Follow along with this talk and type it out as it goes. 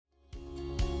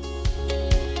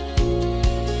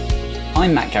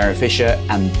I'm Matt Garrett Fisher,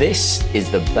 and this is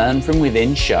the Burn From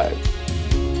Within show.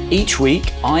 Each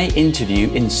week, I interview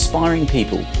inspiring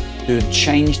people who have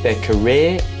changed their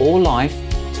career or life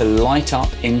to light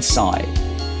up inside.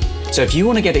 So if you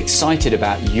want to get excited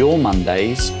about your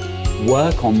Mondays,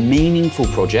 work on meaningful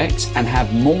projects, and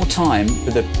have more time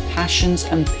for the passions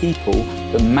and people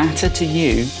that matter to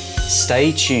you,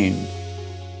 stay tuned.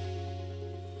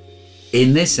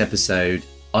 In this episode,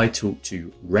 I talked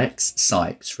to Rex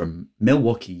Sikes from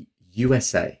Milwaukee,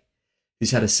 USA,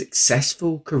 who's had a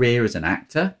successful career as an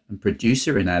actor and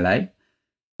producer in LA.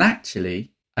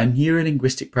 Actually, a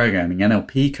neurolinguistic programming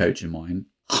NLP coach of mine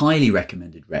highly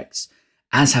recommended Rex,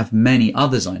 as have many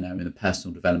others I know in the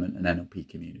personal development and NLP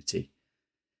community.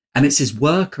 And it's his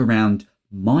work around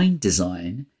mind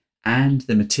design and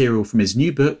the material from his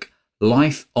new book,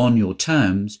 Life on Your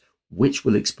Terms, which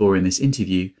we'll explore in this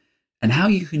interview, and how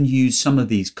you can use some of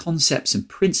these concepts and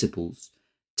principles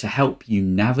to help you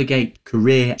navigate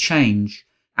career change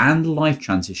and life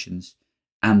transitions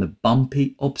and the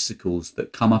bumpy obstacles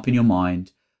that come up in your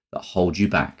mind that hold you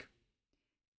back.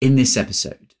 In this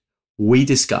episode, we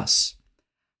discuss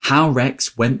how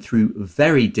Rex went through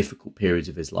very difficult periods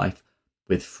of his life,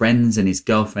 with friends and his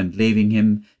girlfriend leaving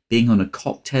him, being on a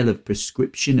cocktail of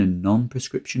prescription and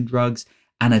non-prescription drugs,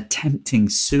 and attempting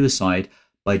suicide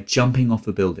by jumping off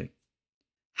a building.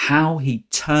 How he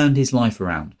turned his life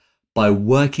around by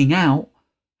working out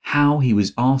how he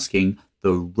was asking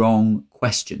the wrong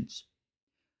questions.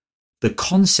 The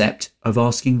concept of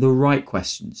asking the right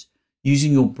questions,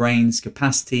 using your brain's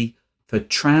capacity for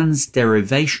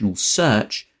transderivational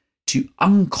search to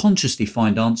unconsciously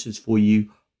find answers for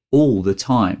you all the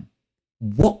time.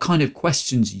 What kind of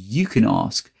questions you can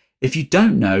ask if you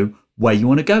don't know where you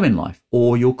want to go in life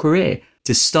or your career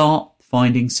to start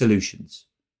finding solutions.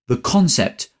 The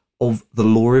concept of the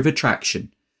law of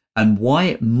attraction and why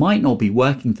it might not be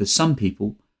working for some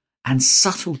people, and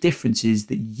subtle differences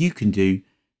that you can do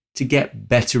to get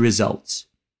better results.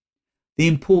 The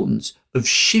importance of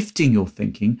shifting your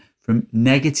thinking from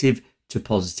negative to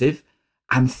positive,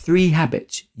 and 3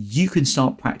 habits you can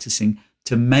start practicing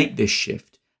to make this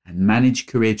shift and manage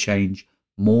career change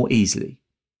more easily.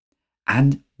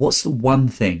 And what's the one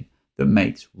thing that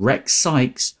makes Rex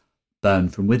Sikes burn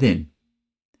from within?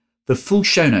 The full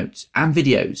show notes and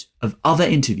videos of other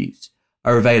interviews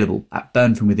are available at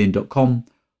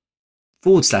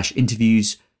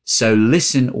burnfromwithin.com/interviews. So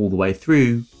listen all the way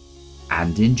through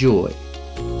and enjoy.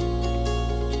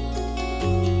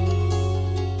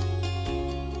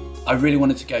 I really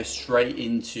wanted to go straight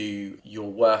into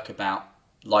your work about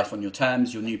Life on Your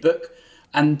Terms, your new book.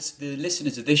 And the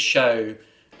listeners of this show,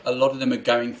 a lot of them are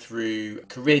going through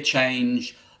career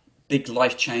change, big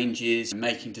life changes,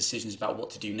 making decisions about what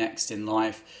to do next in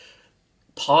life.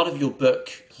 Part of your book,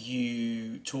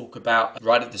 you talk about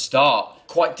right at the start,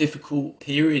 quite difficult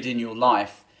period in your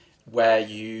life where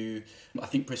I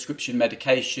think prescription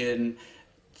medication,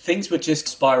 things were just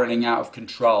spiraling out of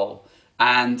control.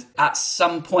 And at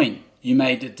some point you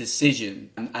made a decision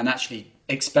and actually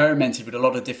experimented with a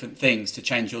lot of different things to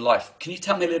change your life. Can you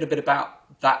tell me a little bit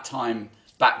about that time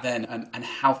back then and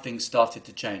how things started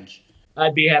to change?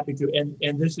 I'd be happy to.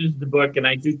 And this is the book, and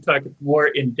I do talk more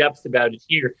in depth about it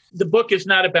here. The book is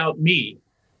not about me.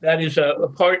 That is a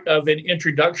part of an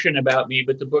introduction about me,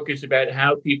 but the book is about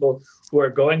how people who are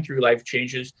going through life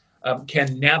changes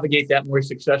can navigate that more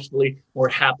successfully, more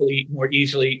happily, more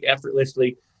easily,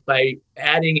 effortlessly by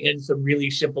adding in some really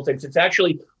simple things. It's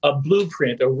actually a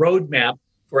blueprint, a roadmap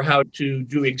for how to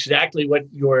do exactly what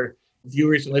your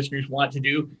viewers and listeners want to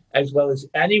do, as well as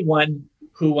anyone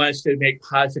who wants to make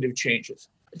positive changes.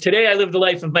 Today, I live the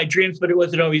life of my dreams, but it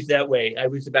wasn't always that way. I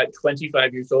was about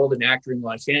 25 years old, an actor in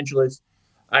Los Angeles.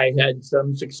 I had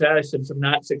some success and some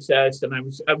not success, and I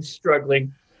was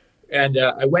struggling. And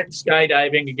I went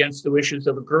skydiving against the wishes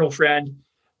of a girlfriend,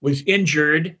 was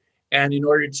injured, and in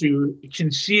order to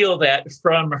conceal that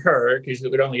from her, because it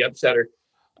would only upset her,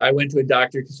 I went to a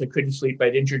doctor because I couldn't sleep.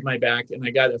 I'd injured my back, and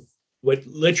I got what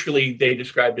literally they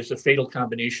described as a fatal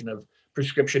combination of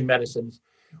prescription medicines,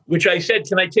 which I said,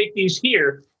 can I take these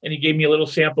here? And he gave me a little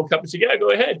sample cup and said, yeah, go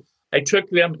ahead. I took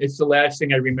them. It's the last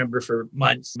thing I remember for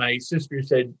months. My sister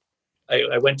said,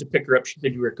 I went to pick her up. She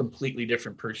said, you were a completely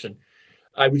different person.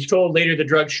 I was told later the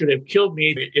drug should have killed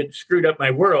me. It screwed up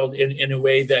my world in a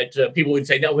way that people would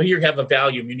say, no, well, here, have a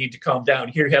Valium. You need to calm down.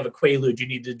 Here, have a Quaalude. You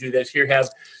need to do this. Here, have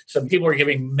some people were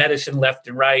giving medicine left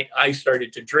and right. I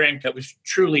started to drink. It was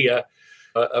truly a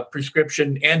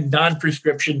prescription and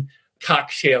non-prescription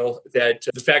cocktail that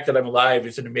the fact that I'm alive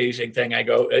is an amazing thing. I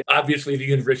go, obviously the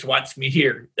universe wants me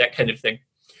here, that kind of thing.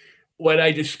 what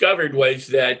I discovered was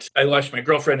that I lost my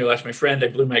girlfriend, I lost my friend, I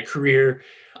blew my career.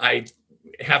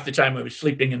 Half the time I was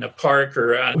sleeping in the park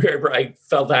or wherever I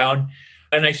fell down,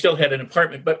 and I still had an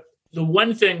apartment. But the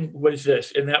one thing was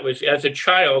this, and that was as a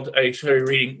child, I started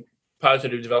reading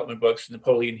positive development books,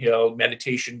 Napoleon Hill,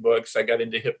 meditation books. I got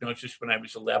into hypnosis when I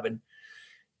was 11.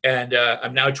 And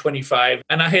I'm now 25.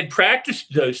 And I had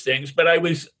practiced those things, but I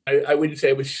wouldn't say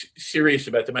I was serious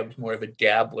about them. I was more of a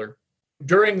dabbler.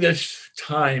 During this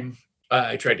time,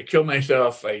 I tried to kill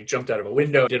myself. I jumped out of a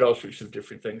window, did all sorts of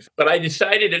different things. But I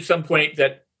decided at some point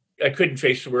that I couldn't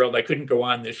face the world. I couldn't go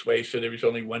on this way. So there was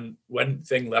only one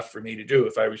thing left for me to do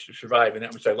if I was to survive. And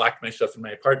that was I locked myself in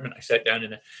my apartment. I sat down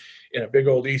in a big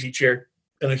old easy chair.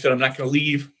 And I said, I'm not going to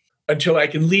leave until I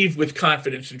can leave with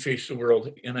confidence and face the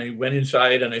world. And I went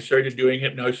inside and I started doing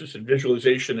hypnosis and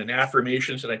visualization and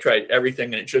affirmations. And I tried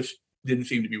everything and it just didn't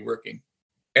seem to be working.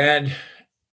 And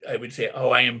I would say,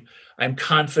 I'm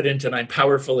confident and I'm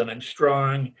powerful and I'm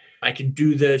strong. I can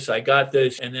do this. I got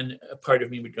this. And then a part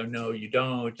of me would go, no, you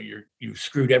don't. You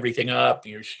screwed everything up.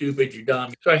 You're stupid. You're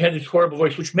dumb. So I had this horrible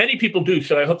voice, which many people do.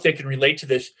 So I hope they can relate to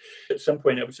this. At some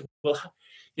point I would say, well,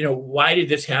 why did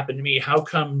this happen to me? How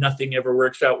come nothing ever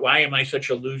works out? Why am I such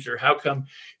a loser? How come,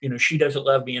 she doesn't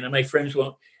love me and my friends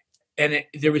won't? And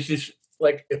there was this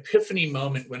like epiphany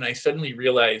moment when I suddenly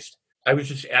realized I was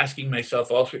just asking myself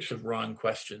all sorts of wrong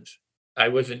questions. I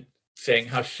wasn't saying,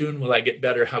 how soon will I get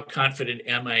better? How confident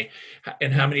am I?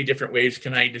 And how many different ways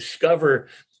can I discover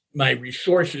my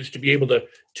resources to be able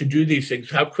to do these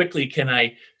things? How quickly can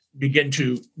I begin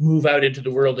to move out into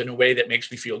the world in a way that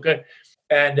makes me feel good?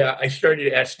 And I started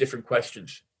to ask different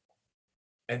questions.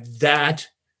 And that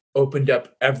opened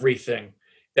up everything.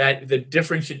 That the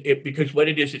difference in it, because what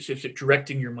it is, it's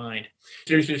directing your mind.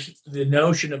 There's the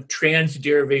notion of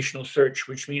transderivational search,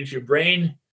 which means your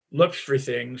brain looks for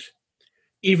things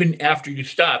even after you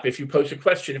stop. If you pose a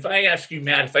question, if I ask you,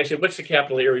 Matt, if I say, what's the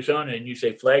capital of Arizona? And you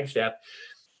say Flagstaff,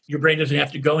 your brain doesn't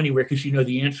have to go anywhere because you know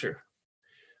the answer.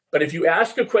 But if you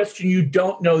ask a question you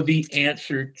don't know the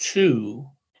answer to,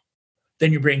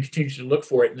 then your brain continues to look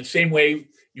for it. In the same way,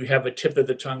 you have a tip of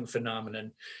the tongue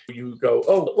phenomenon. You go,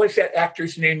 oh, what's that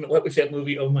actor's name? What was that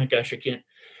movie? Oh my gosh, I can't.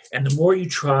 And the more you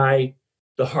try,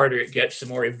 the harder it gets, the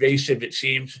more evasive it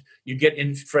seems. You get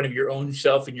in front of your own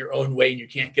self in your own way and you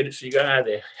can't get it. So you go,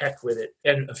 the heck with it.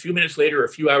 And a few minutes later, a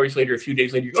few hours later, a few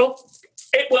days later, you go, oh,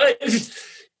 it was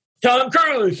Tom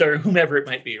Cruise or whomever it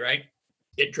might be, right?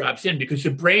 It drops in because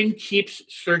the brain keeps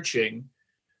searching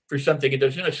for something it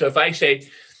doesn't know. So if I say,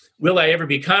 will I ever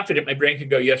be confident? My brain can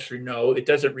go yes or no. It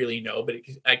doesn't really know, but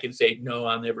I can say, no,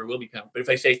 I never will be confident. But if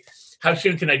I say, how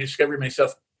soon can I discover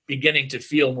myself beginning to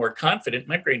feel more confident?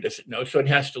 My brain doesn't know, so it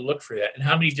has to look for that. And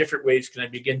how many different ways can I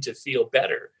begin to feel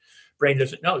better? Brain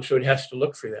doesn't know, so it has to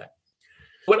look for that.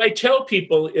 What I tell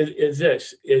people is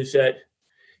that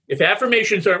if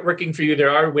affirmations aren't working for you,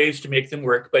 there are ways to make them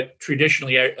work. But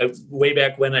traditionally, way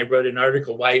back when I wrote an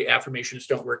article, why affirmations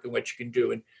don't work and what you can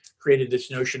do, and created this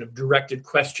notion of directed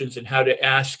questions and how to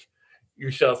ask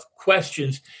yourself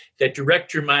questions that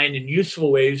direct your mind in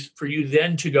useful ways for you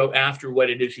then to go after what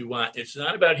it is you want. It's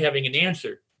not about having an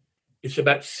answer. It's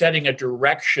about setting a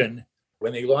direction.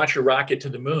 When they launch a rocket to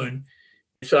the moon,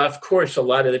 so of course, a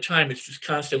lot of the time it's just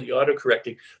constantly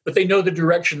autocorrecting, but they know the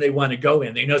direction they want to go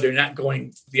in. They know they're not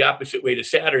going the opposite way to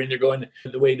Saturn, they're going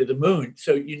the way to the moon.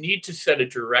 So you need to set a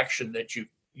direction that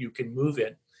you can move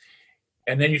in.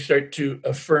 And then you start to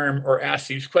affirm or ask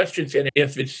these questions. And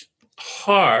if it's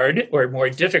hard or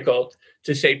more difficult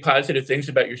to say positive things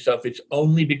about yourself, it's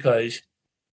only because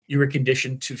you were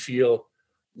conditioned to feel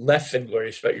less than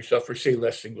glorious about yourself or say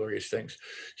less than glorious things.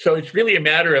 So it's really a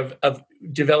matter of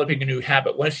developing a new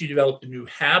habit. Once you develop the new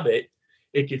habit,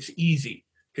 it gets easy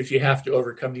because you have to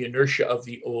overcome the inertia of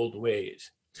the old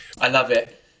ways. I love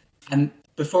it. And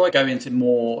before I go into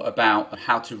more about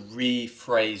how to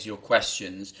rephrase your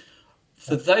questions,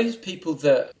 for those people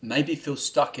that maybe feel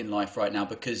stuck in life right now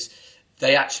because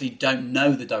they actually don't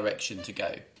know the direction to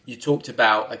go. You talked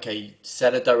about, okay,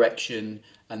 set a direction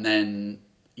and then,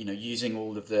 using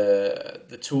all of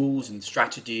the tools and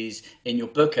strategies in your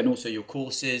book and also your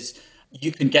courses,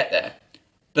 you can get there.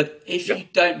 But if you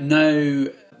don't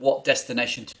know what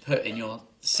destination to put in your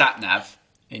sat-nav,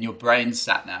 in your brain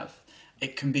sat-nav,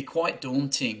 it can be quite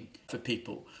daunting for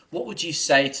people. What would you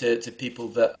say to people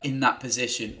that are in that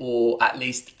position or at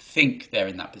least think they're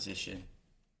in that position?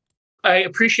 I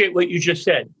appreciate what you just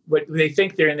said, what they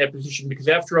think they're in that position, because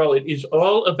after all, it is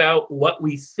all about what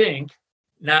we think,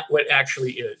 not what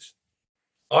actually is.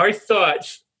 Our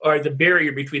thoughts are the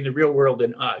barrier between the real world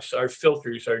and us, our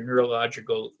filters, our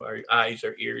neurological, our eyes,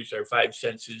 our ears, our five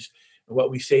senses,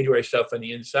 what we say to ourselves on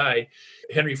the inside.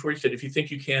 Henry Ford said, if you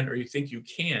think you can or you think you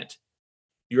can't,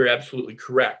 you're absolutely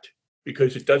correct,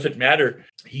 because it doesn't matter.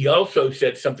 He also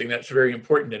said something that's very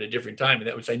important at a different time, and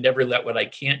that was, I never let what I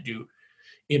can't do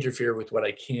interfere with what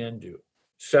I can do.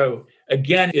 So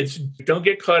again, it's don't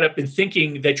get caught up in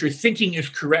thinking that your thinking is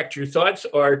correct. Your thoughts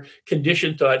are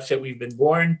conditioned thoughts that we've been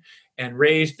born and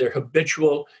raised. They're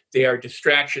habitual. They are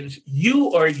distractions.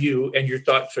 You are you, and your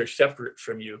thoughts are separate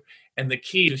from you. And the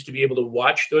key is to be able to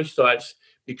watch those thoughts,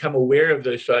 become aware of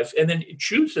those thoughts, and then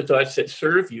choose the thoughts that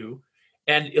serve you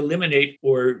and eliminate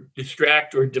or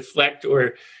distract or deflect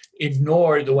or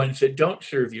ignore the ones that don't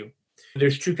serve you.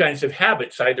 There's two kinds of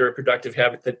habits, either a productive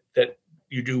habit that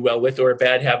you do well with or a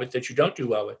bad habit that you don't do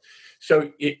well with.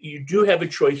 So you do have a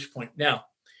choice point. Now,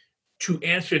 to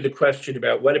answer the question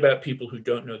about what about people who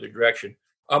don't know the direction,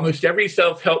 almost every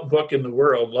self-help book in the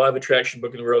world, law of attraction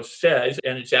book in the world says,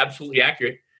 and it's absolutely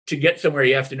accurate, to get somewhere,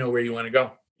 you have to know where you want to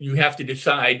go. You have to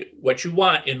decide what you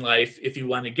want in life if you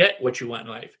want to get what you want in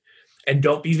life. And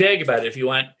don't be vague about it. If you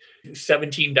want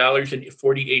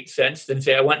 $17.48, then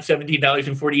say, I want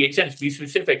 $17.48. Be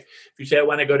specific. If you say, I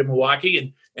want to go to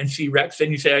Milwaukee and see Rex, then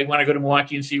you say, I want to go to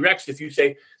Milwaukee and see Rex. If you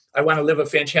say, I want to live a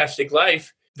fantastic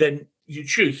life, then you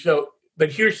choose. So,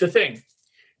 but here's the thing.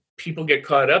 People get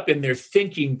caught up in their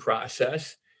thinking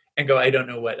process and go, I don't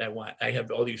know what I want. I have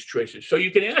all these choices. So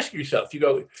you can ask yourself, you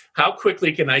go, how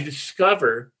quickly can I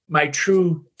discover my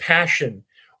true passion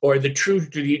or the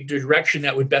direction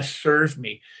that would best serve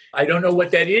me? I don't know what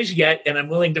that is yet, and I'm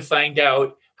willing to find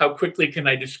out. How quickly can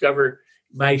I discover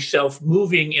myself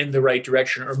moving in the right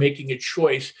direction or making a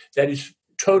choice that is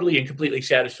totally and completely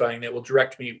satisfying, that will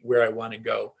direct me where I want to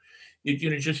go?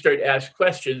 You just start to ask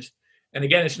questions. And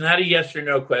again, it's not a yes or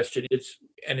no question.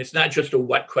 It's not just a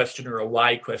what question or a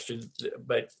why question,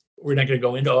 but we're not going to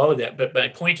go into all of that. But my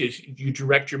point is, you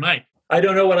direct your mind. I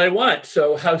don't know what I want.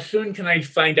 So how soon can I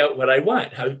find out what I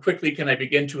want? How quickly can I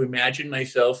begin to imagine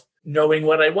myself knowing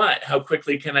what I want? How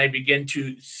quickly can I begin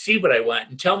to see what I want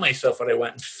and tell myself what I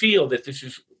want and feel that this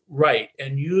is right,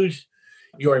 and use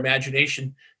your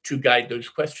imagination to guide those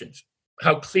questions?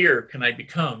 How clear can I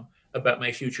become about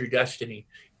my future destiny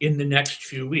in the next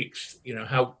few weeks?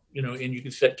 And you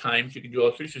can set times, you can do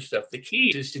all sorts of stuff. The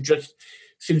key is to just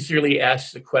sincerely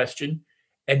ask the question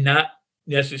and not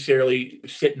necessarily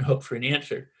sit and hope for an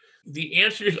answer. The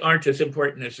answers aren't as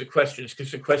important as the questions,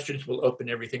 because the questions will open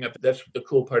everything up. That's the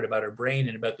cool part about our brain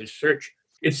and about this search.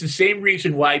 It's the same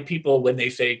reason why people, when they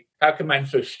say, how come I'm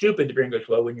so stupid? The brain goes,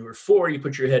 well, when you were 4, you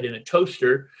put your head in a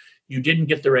toaster. You didn't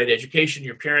get the right education.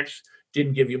 Your parents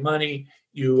didn't give you money.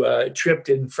 You tripped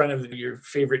in front of your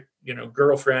favorite,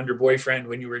 girlfriend or boyfriend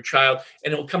when you were a child.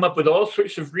 And it will come up with all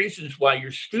sorts of reasons why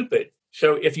you're stupid.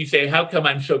 So if you say, how come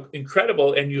I'm so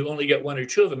incredible, and you only get 1 or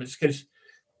 2 of them, it's because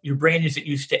your brain isn't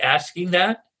used to asking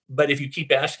that. But if you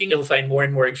keep asking, it'll find more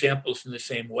and more examples in the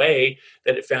same way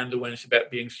that it found the ones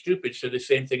about being stupid. So the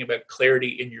same thing about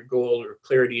clarity in your goal or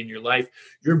clarity in your life.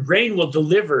 Your brain will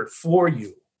deliver for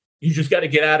you. You just got to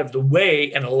get out of the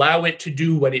way and allow it to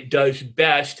do what it does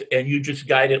best. And you just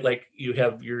guide it like you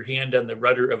have your hand on the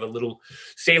rudder of a little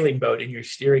sailing boat and you're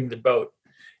steering the boat.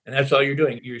 And that's all you're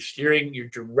doing. You're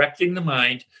directing the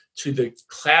mind to the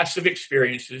class of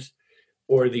experiences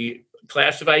or the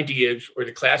class of ideas or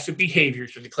the class of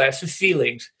behaviors or the class of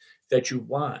feelings that you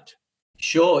want.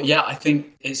 Sure. Yeah, I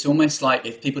think it's almost like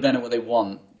if people don't know what they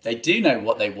want, they do know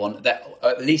what they want. That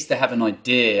at least they have an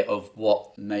idea of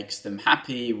what makes them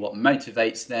happy, what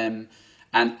motivates them,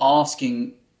 and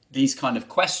asking these kind of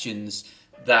questions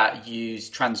that use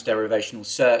transderivational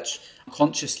search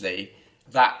consciously,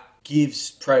 that gives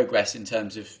progress in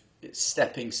terms of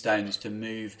stepping stones to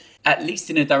move at least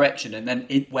in a direction, and then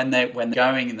when they're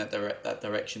going in that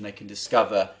direction, they can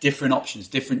discover different options,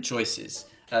 different choices,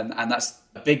 and that's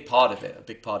a big part of it.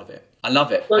 I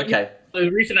love it. Well, okay. The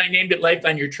reason I named it Life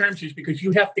on Your Terms is because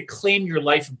you have to claim your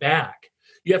life back.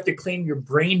 You have to claim your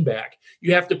brain back.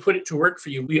 You have to put it to work for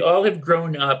you. We all have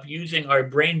grown up using our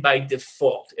brain by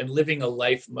default and living a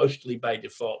life mostly by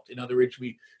default. In other words,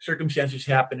 circumstances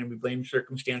happen and we blame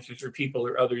circumstances or people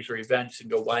or others or events and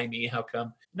go, why me? How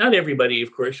come? Not everybody,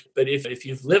 of course, but if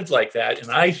you've lived like that,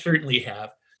 and I certainly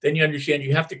have, then you understand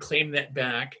you have to claim that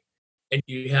back and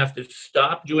you have to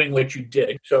stop doing what you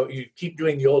did. So you keep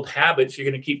doing the old habits, you're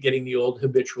going to keep getting the old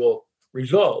habitual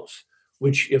results,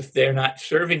 which if they're not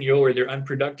serving you or they're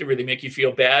unproductive or they make you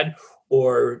feel bad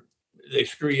or they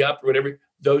screw you up or whatever,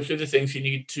 those are the things you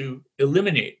need to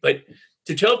eliminate. But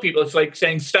to tell people, it's like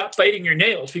saying, stop biting your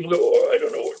nails. People go, oh, I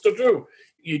don't know what to do.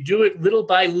 You do it little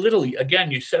by little.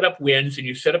 Again, you set up wins and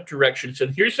you set up directions.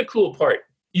 And here's the cool part.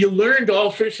 You learned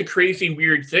all sorts of crazy,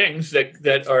 weird things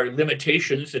that are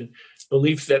limitations and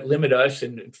beliefs that limit us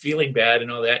and feeling bad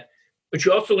and all that. But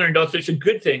you also learned all sorts of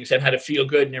good things and how to feel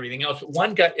good and everything else.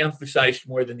 One got emphasized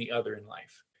more than the other in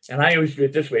life. And I always do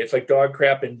it this way. It's like dog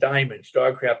crap and diamonds,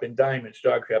 dog crap and diamonds,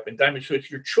 dog crap and diamonds. So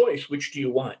it's your choice. Which do you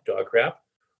want, dog crap,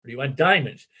 or do you want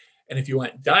diamonds? And if you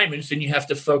want diamonds, then you have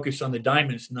to focus on the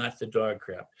diamonds, not the dog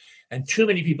crap. And too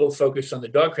many people focus on the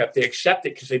dog crap. They accept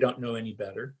it because they don't know any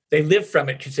better. They live from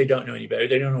it because they don't know any better.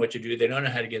 They don't know what to do. They don't know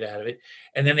how to get out of it.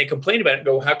 And then they complain about it and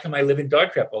go, how come I live in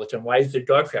dog crap all the time? Why is there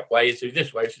dog crap? Why is there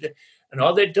this? Why is there that? And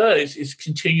all that does is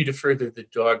continue to further the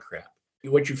dog crap.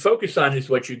 What you focus on is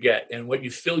what you get. And what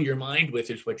you fill your mind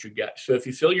with is what you get. So if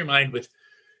you fill your mind with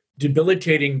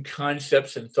debilitating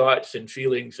concepts and thoughts and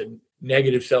feelings and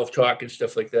negative self-talk and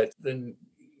stuff like that, then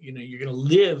you're going to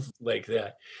live like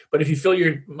that. But if you fill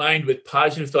your mind with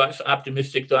positive thoughts,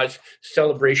 optimistic thoughts,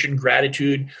 celebration,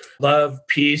 gratitude, love,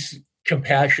 peace,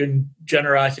 compassion,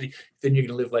 generosity, then you're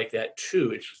going to live like that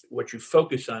too. It's what you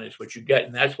focus on is what you get.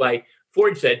 And that's why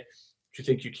Ford said, what you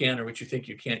think you can or what you think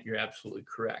you can't, you're absolutely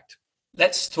correct.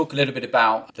 Let's talk a little bit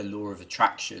about the law of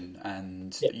attraction.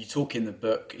 And you talk in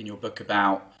your book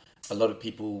about a lot of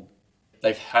people,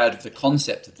 they've heard of the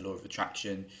concept of the law of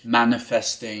attraction,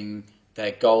 manifesting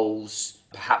their goals,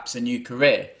 perhaps a new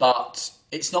career, but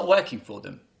it's not working for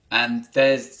them. And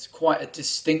there's quite a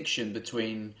distinction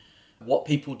between what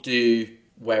people do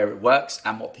where it works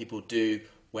and what people do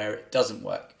where it doesn't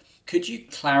work. Could you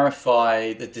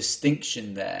clarify the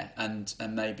distinction there and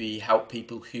maybe help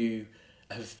people who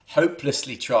have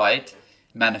hopelessly tried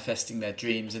manifesting their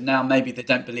dreams and now maybe they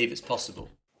don't believe it's possible?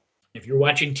 If you're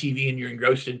watching TV and you're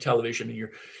engrossed in television and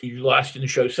you're lost in the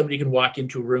show, somebody can walk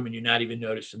into a room and you not even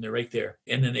notice, and they're right there.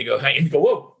 And then they go, hi, and you go,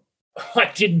 whoa,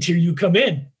 I didn't hear you come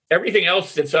in. Everything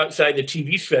else that's outside the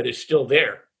TV set is still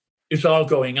there. It's all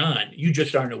going on. You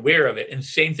just aren't aware of it. And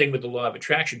same thing with the law of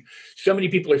attraction. So many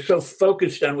people are so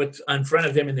focused on what's in front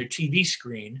of them in their TV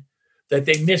screen that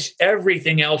they miss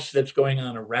everything else that's going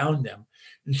on around them.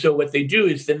 And so what they do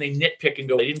is then they nitpick and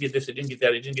go, I didn't get this, I didn't get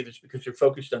that, I didn't get this, because they're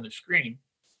focused on the screen.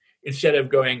 Instead of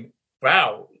going,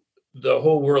 wow, the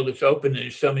whole world is open and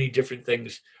there's so many different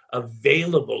things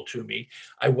available to me.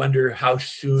 I wonder how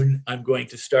soon I'm going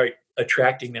to start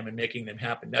attracting them and making them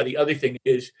happen. Now, the other thing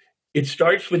is it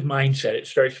starts with mindset. It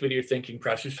starts with your thinking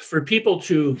process. For people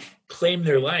to claim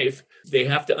their life, they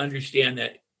have to understand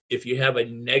that if you have a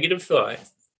negative thought,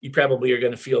 you probably are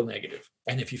going to feel negative.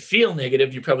 And if you feel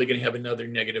negative, you're probably going to have another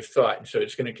negative thought. And so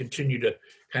it's going to continue to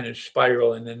kind of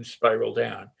spiral and then spiral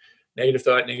down. Negative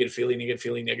thought, negative feeling, negative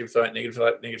feeling, negative thought, negative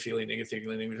feeling, negative feeling, negative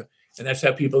feeling. And that's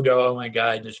how people go, oh my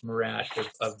God, this morass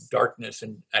of darkness,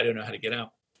 and I don't know how to get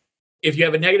out. If you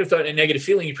have a negative thought and a negative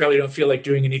feeling, you probably don't feel like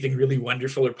doing anything really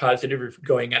wonderful or positive or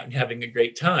going out and having a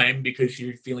great time because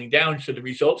you're feeling down. So the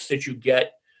results that you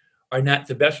get are not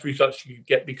the best results you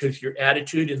get because your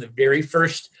attitude in the very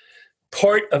first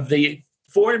part of the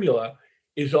formula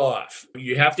is off.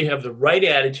 You have to have the right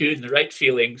attitude and the right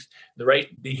feelings, the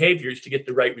right behaviors to get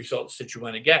the right results that you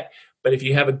want to get. But if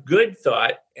you have a good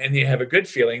thought and you have a good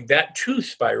feeling, that too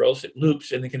spirals, it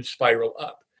loops, and it can spiral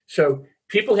up. So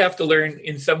people have to learn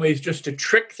in some ways just to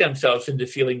trick themselves into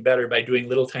feeling better by doing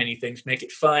little tiny things, make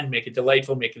it fun, make it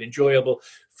delightful, make it enjoyable,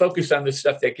 focus on the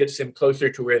stuff that gets them closer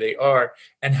to where they are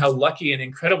and how lucky and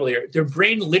incredible they are. Their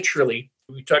brain literally,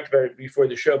 we talked about it before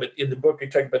the show, but in the book, we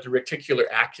talk about the reticular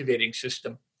activating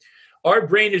system. Our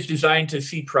brain is designed to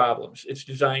see problems. It's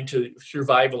designed to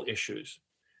survival issues.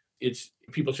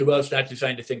 People say, well, it's not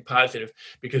designed to think positive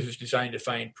because it's designed to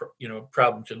find,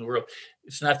 problems in the world.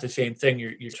 It's not the same thing.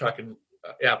 You're talking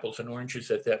apples and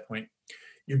oranges at that point.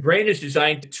 Your brain is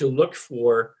designed to look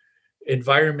for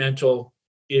environmental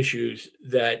issues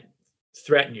that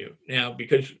threaten you. Now,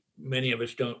 because many of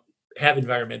us don't have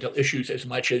environmental issues as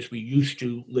much as we used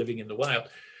to living in the wild,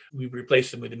 we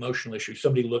replace them with emotional issues.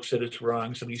 Somebody looks at us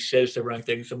wrong. Somebody says the wrong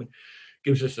thing. Someone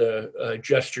gives us a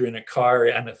gesture in a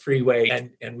car on a freeway,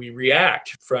 and we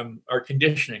react from our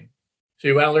conditioning. So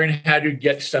you want to learn how to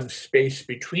get some space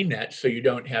between that so you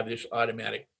don't have this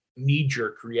automatic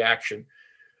knee-jerk reaction.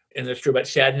 And that's true about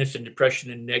sadness and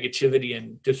depression and negativity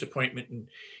and disappointment and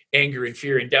anger and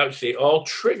fear and doubts. They all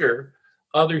trigger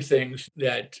other things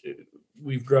that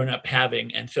we've grown up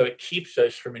having. And so it keeps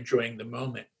us from enjoying the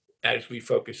moment as we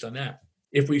focus on that.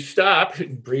 If we stop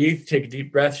and breathe, take a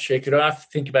deep breath, shake it off,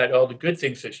 think about all the good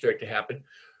things that start to happen,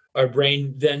 our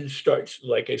brain then starts,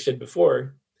 like I said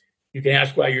before, you can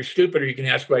ask why you're stupid or you can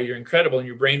ask why you're incredible, and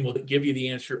your brain will give you the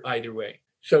answer either way.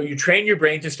 So you train your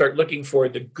brain to start looking for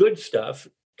the good stuff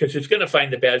because it's going to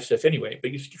find the bad stuff anyway,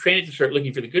 but you train it to start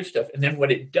looking for the good stuff. And then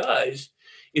what it does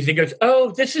is it goes,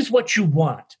 oh, this is what you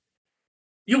want.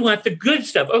 You want the good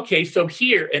stuff. Okay, so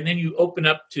here, and then you open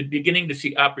up to beginning to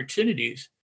see opportunities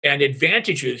and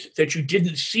advantages that you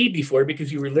didn't see before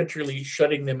because you were literally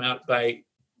shutting them out by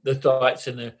the thoughts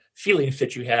and the feelings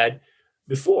that you had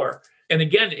before. And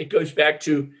again, it goes back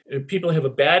to people have a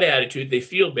bad attitude, they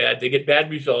feel bad, they get bad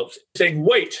results, saying,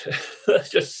 wait, let's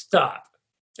just stop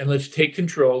and let's take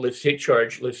control, let's take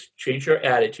charge, let's change our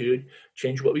attitude,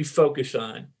 change what we focus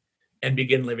on, and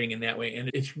begin living in that way. And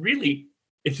it's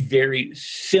very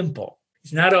simple.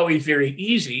 It's not always very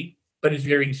easy, but it's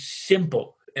very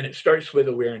simple. And it starts with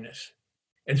awareness.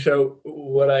 And so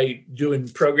what I do in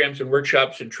programs and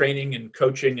workshops and training and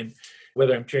coaching, and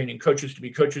whether I'm training coaches to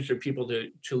be coaches or people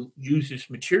to use this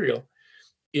material,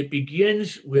 it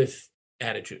begins with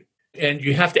attitude. And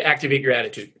you have to activate your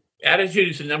attitude. Attitude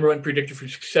is the number one predictor for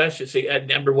success. It's the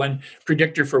number one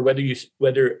predictor for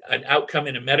whether an outcome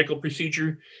in a medical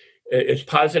procedure is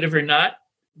positive or not.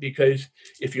 Because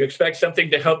if you expect something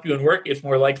to help you in work, it's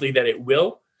more likely that it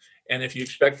will. And if you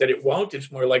expect that it won't,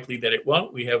 it's more likely that it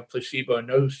won't. We have placebo and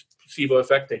no placebo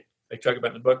effect. I talk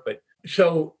about in the book. But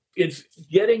so it's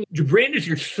getting your brain is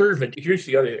your servant. Here's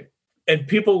the other thing. And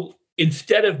people,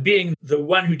 instead of being the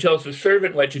one who tells the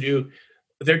servant what to do,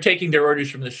 they're taking their orders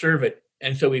from the servant.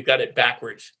 And so we've got it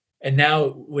backwards. And now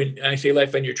when I say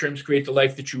life on your terms, create the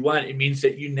life that you want, it means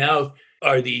that you now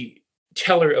are the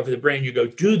teller of the brain. You go,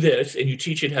 do this, and you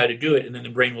teach it how to do it, and then the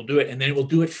brain will do it, and then it will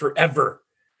do it forever.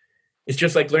 It's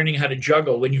just like learning how to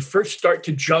juggle. When you first start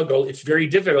to juggle, it's very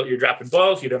difficult. You're dropping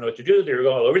balls. You don't know what to do. They're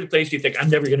going all over the place. You think, I'm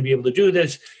never going to be able to do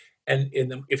this. And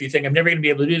if you think, I'm never going to be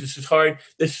able to do this, this is hard,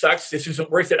 this sucks, this isn't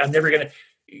worth it, I'm never going to,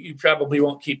 you probably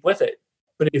won't keep with it.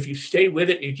 But if you stay with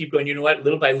it and you keep going, you know what,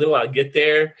 little by little, I'll get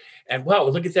there. And wow,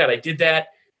 look at that, I did that.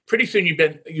 Pretty soon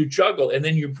you juggle, and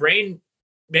then your brain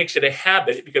makes it a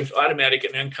habit. It becomes automatic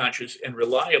and unconscious and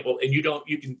reliable. And you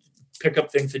can pick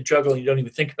up things and juggle, and you don't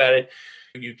even think about it.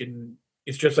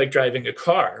 It's just like driving a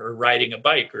car or riding a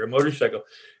bike or a motorcycle.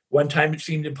 One time it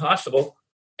seemed impossible,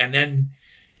 and then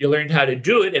you learned how to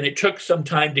do it, and it took some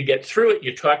time to get through it.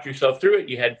 You talked yourself through it.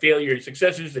 You had failures,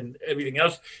 successes, and everything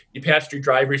else. You passed your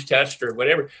driver's test or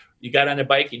whatever. You got on a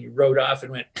bike and you rode off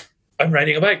and went, I'm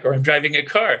riding a bike or I'm driving a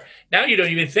car. Now you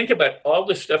don't even think about all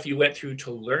the stuff you went through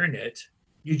to learn it.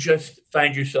 You just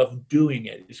find yourself doing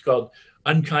it. It's called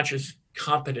unconscious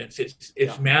competence.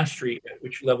 It's mastery at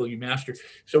which level you master.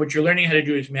 So what you're learning how to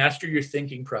do is master your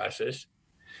thinking process.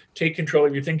 Take control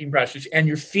of your thinking process and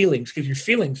your feelings, because your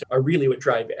feelings are really what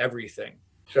drive everything.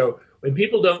 So when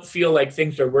people don't feel like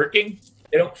things are working,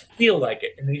 they don't feel like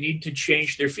it, and they need to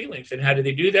change their feelings. And how do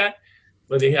they do that?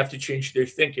 Well, they have to change their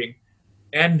thinking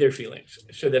and their feelings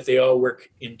so that they all work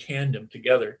in tandem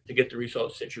together to get the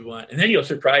results that you want. And then you'll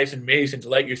surprise and amaze and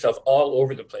delight yourself all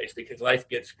over the place because life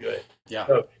gets good. Yeah.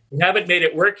 So if you haven't made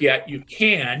it work yet, you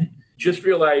can. Just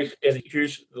realize, and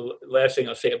here's the last thing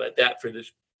I'll say about that for this.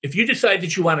 If you decide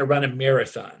that you want to run a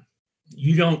marathon,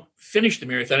 you don't finish the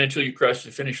marathon until you cross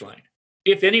the finish line.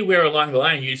 If anywhere along the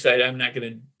line you decide, I'm not going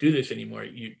to do this anymore,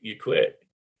 you quit.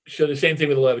 So the same thing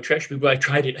with the law of attraction. People, I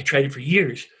tried it for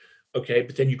years. Okay,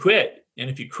 but then you quit. And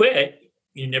if you quit,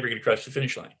 you're never going to cross the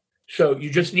finish line. So you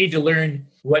just need to learn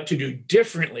what to do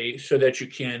differently so that you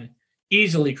can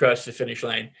easily cross the finish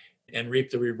line and reap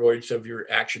the rewards of your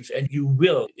actions. And you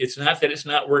will. It's not that it's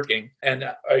not working. And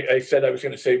I said I was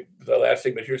going to say the last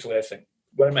thing, but here's the last thing.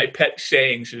 One of my pet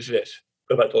sayings is this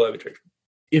about the law of attraction.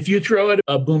 If you throw it,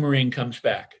 a boomerang comes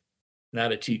back,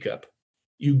 not a teacup.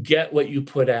 You get what you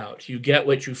put out. You get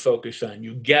what you focus on.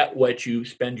 You get what you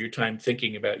spend your time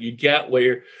thinking about. You get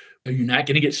where you're not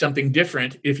going to get something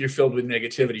different if you're filled with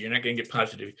negativity. You're not going to get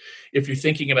positivity. If you're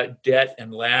thinking about debt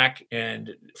and lack and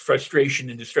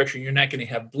frustration and destruction, you're not going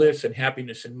to have bliss and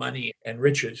happiness and money and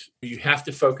riches. You have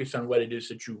to focus on what it is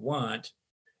that you want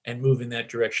and move in that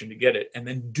direction to get it. And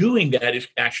then doing that is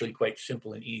actually quite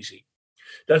simple and easy.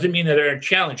 Doesn't mean that there aren't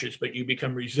challenges, but you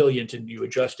become resilient and you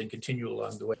adjust and continue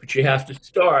along the way. But you have to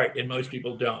start, and most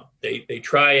people don't. They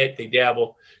try it, they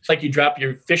dabble. It's like you drop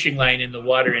your fishing line in the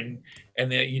water and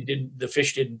then the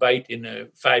fish didn't bite in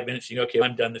 5 minutes. You go, okay,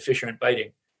 I'm done. The fish aren't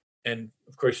biting. And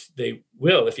of course they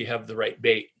will if you have the right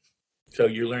bait. So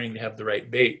you're learning to have the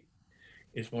right bait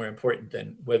is more important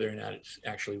than whether or not it's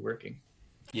actually working.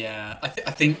 Yeah, I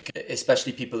think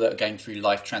especially people that are going through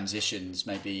life transitions,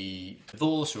 maybe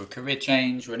divorce or a career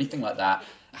change or anything like that,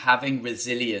 having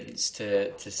resilience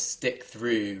to stick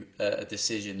through a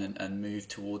decision and move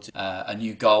towards a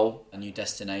new goal, a new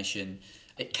destination.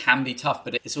 It can be tough,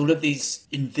 but it's all of these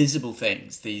invisible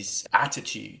things, these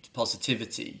attitude,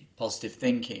 positivity, positive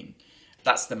thinking.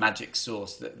 That's the magic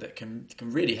sauce that can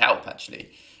really help,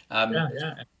 actually. Yeah,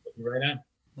 right on.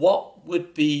 What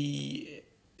would be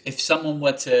If someone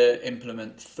were to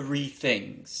implement 3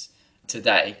 things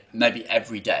today, maybe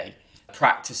every day,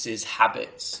 practices,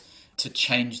 habits to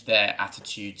change their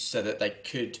attitudes so that they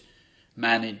could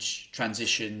manage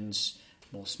transitions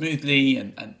more smoothly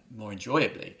and more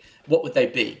enjoyably, what would they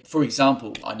be? For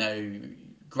example, I know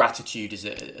gratitude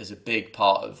is a big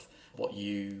part of what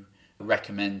you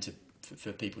recommend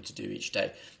for people to do each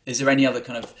day. Is there any other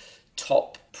kind of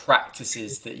top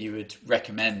practices that you would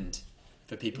recommend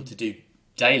for people to do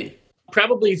daily?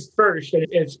 Probably first, and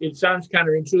it sounds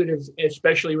counterintuitive,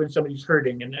 especially when somebody's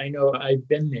hurting. And I know I've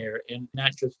been there, and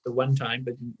not just the one time,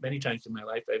 but many times in my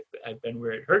life, I've been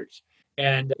where it hurts.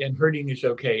 And hurting is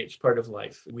okay. It's part of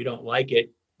life. We don't like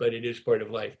it, but it is part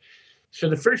of life. So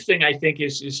the first thing I think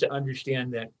is to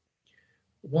understand that,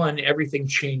 one, everything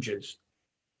changes.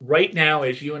 Right now,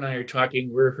 as you and I are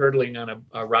talking, we're hurtling on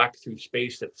a rock through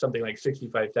space at something like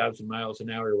 65,000 miles an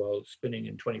hour while spinning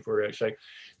in 24 hours. Like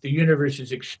the universe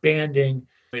is expanding.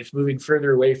 It's moving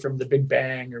further away from the Big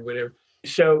Bang or whatever.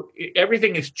 So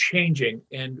everything is changing.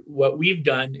 And what we've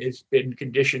done is been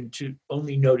conditioned to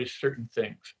only notice certain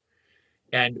things.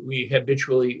 And we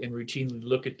habitually and routinely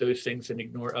look at those things and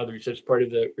ignore others. That's part of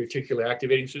the reticular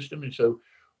activating system. And so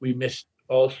we miss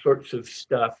all sorts of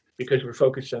stuff because we're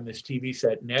focused on this TV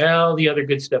set. Now the other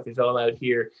good stuff is all out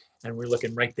here, and we're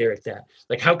looking right there at that.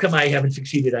 Like, how come I haven't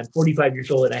succeeded? I'm 45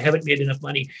 years old and I haven't made enough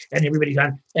money, and everybody's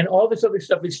on, and all this other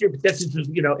stuff is here, but that's just,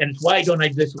 and it's why don't I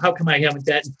this? How come I haven't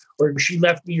that? Or she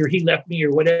left me, or he left me,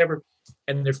 or whatever.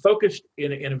 And they're focused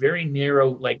in a very narrow,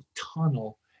 like,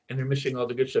 tunnel, and they're missing all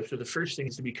the good stuff. So the first thing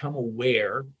is to become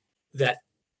aware that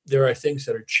there are things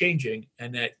that are changing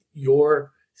and that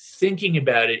your thinking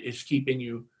about it is keeping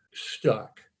you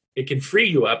stuck. It can free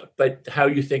you up, but how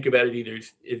you think about it either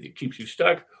it keeps you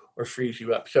stuck or frees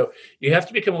you up. So you have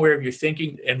to become aware of your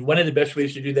thinking. And one of the best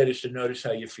ways to do that is to notice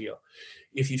how you feel.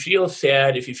 If you feel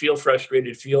sad, if you feel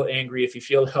frustrated, feel angry, if you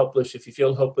feel helpless, if you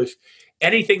feel hopeless,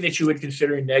 anything that you would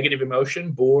consider a negative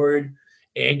emotion, bored,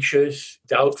 anxious,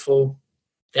 doubtful,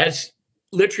 that's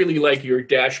literally like your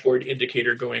dashboard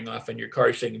indicator going off in your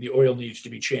car saying the oil needs to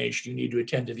be changed. You need to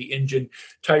attend to the engine.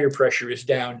 Tire pressure is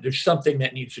down. There's something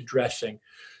that needs addressing.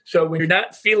 So when you're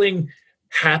not feeling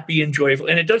happy and joyful,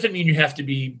 and it doesn't mean you have to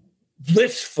be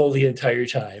blissful the entire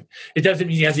time. It doesn't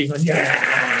mean you have to be going,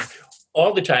 yeah,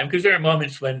 all the time, because there are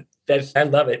moments when I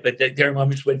love it, but there are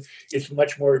moments when it's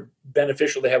much more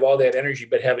beneficial to have all that energy,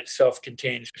 but have it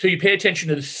self-contained. So you pay attention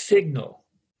to the signal.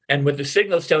 And what the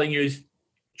signal is telling you is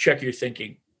check your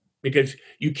thinking, because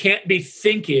you can't be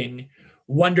thinking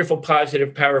wonderful,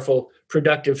 positive, powerful,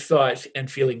 productive thoughts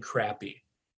and feeling crappy.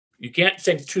 You can't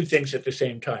think 2 things at the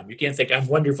same time. You can't think I'm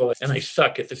wonderful and I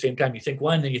suck at the same time. You think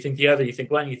one, then you think the other, you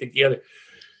think one, you think the other.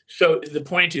 So the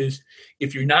point is,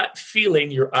 if you're not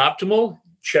feeling you're optimal,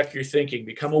 check your thinking.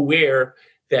 Become aware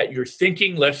that you're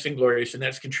thinking less than glorious, and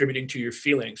that's contributing to your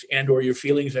feelings, and or your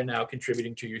feelings are now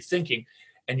contributing to your thinking.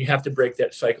 And you have to break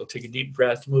that cycle. Take a deep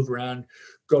breath, move around,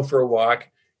 go for a walk.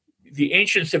 The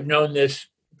ancients have known this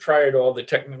prior to all the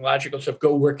technological stuff.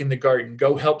 Go work in the garden.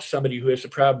 Go help somebody who has a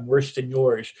problem worse than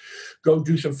yours. Go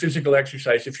do some physical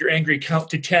exercise. If you're angry, count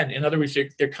to 10. In other words,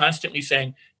 they're constantly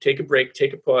saying, take a break,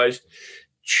 take a pause,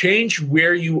 change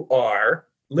where you are,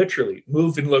 literally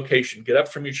move in location, get up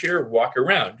from your chair, walk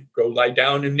around, go lie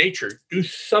down in nature, do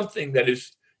something that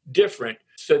is different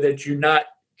so that you're not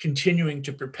continuing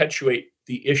to perpetuate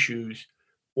the issues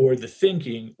or the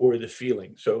thinking or the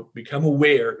feeling. So become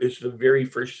aware is the very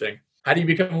first thing. How do you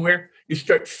become aware? You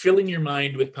start filling your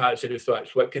mind with positive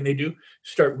thoughts. What can they do?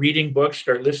 Start reading books,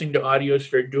 start listening to audio,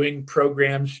 start doing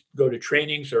programs, go to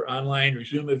trainings or online or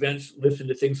Zoom events, listen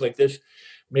to things like this,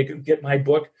 get my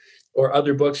book or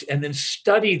other books, and then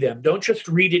study them. Don't just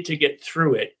read it to get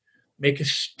through it. Make a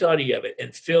study of it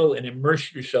and fill and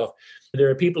immerse yourself. There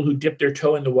are people who dip their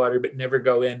toe in the water but never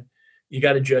go in. You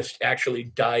got to just actually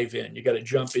dive in. You got to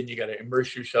jump in. You got to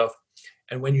immerse yourself.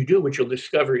 And when you do, what you'll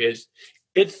discover is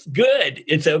it's good.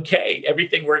 It's okay.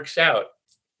 Everything works out.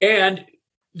 And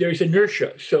there's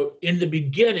inertia. So in the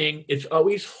beginning, it's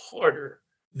always harder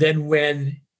than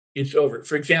when it's over.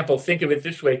 For example, think of it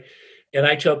this way. And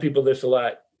I tell people this a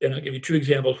lot. And I'll give you 2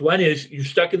 examples. One is you're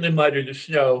stuck in the mud or the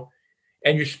snow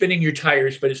and you're spinning your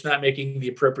tires, but it's not making the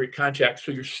appropriate contact.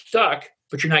 So you're stuck,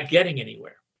 but you're not getting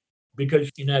anywhere, because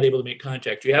you're not able to make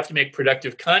contact. You have to make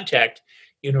productive contact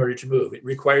in order to move. It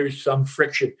requires some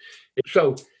friction.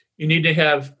 So you need to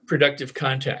have productive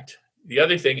contact. The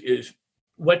other thing is,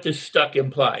 what does stuck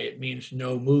imply? It means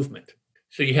no movement.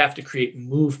 So you have to create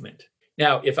movement.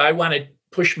 Now, if I want to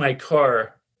push my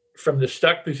car from the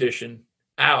stuck position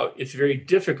out, it's very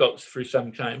difficult for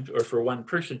sometimes, or for one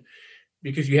person,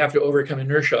 because you have to overcome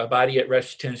inertia. A body at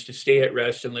rest tends to stay at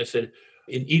rest unless an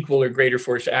equal or greater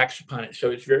force acts upon it.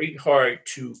 So it's very hard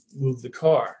to move the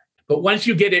car. But once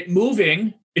you get it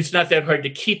moving, it's not that hard to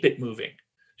keep it moving.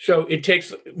 So it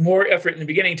takes more effort in the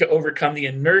beginning to overcome the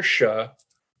inertia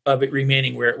of it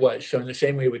remaining where it was. So in the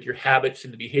same way with your habits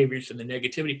and the behaviors and the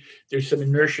negativity, there's some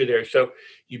inertia there. So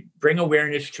you bring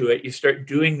awareness to it, you start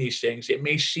doing these things. It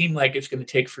may seem like it's going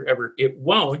to take forever. It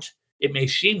won't. It may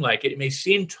seem like it. It may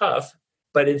seem tough,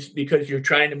 but it's because you're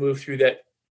trying to move through that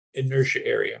inertia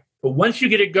area. But once you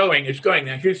get it going, it's going.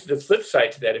 Now, here's the flip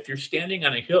side to that. If you're standing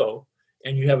on a hill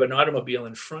and you have an automobile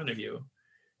in front of you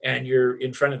and you're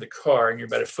in front of the car and you're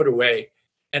about a foot away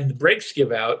and the brakes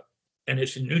give out and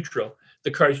it's in neutral, the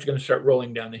car is going to start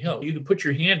rolling down the hill. You can put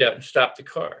your hand out and stop the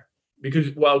car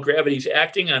because while gravity's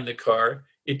acting on the car,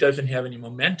 it doesn't have any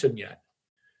momentum yet.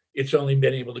 It's only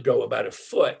been able to go about a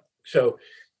foot. So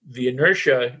the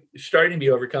inertia is starting to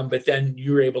be overcome, but then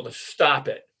you're able to stop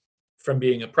it from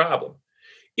being a problem.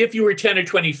 If you were 10 or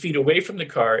 20 feet away from the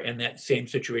car and that same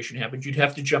situation happened, you'd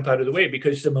have to jump out of the way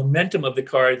because the momentum of the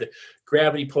car, the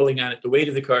gravity pulling on it, the weight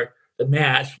of the car, the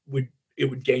mass, would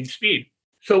gain speed.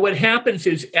 So what happens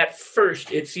is at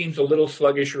first it seems a little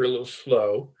sluggish or a little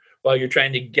slow while you're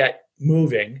trying to get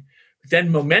moving.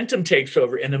 Then momentum takes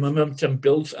over and the momentum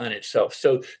builds on itself.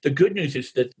 So the good news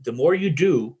is that the more you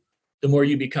do, the more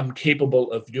you become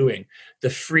capable of doing. The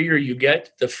freer you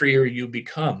get, the freer you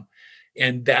become.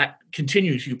 And that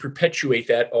continues. You perpetuate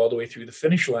that all the way through the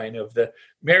finish line of the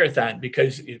marathon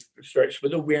because it starts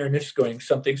with awareness going,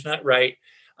 something's not right.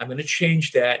 I'm going to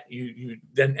change that. You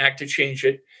then act to change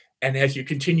it. And as you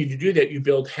continue to do that, you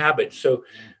build habits. So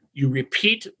you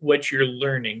repeat what you're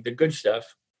learning, the good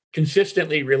stuff,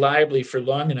 consistently, reliably for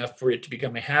long enough for it to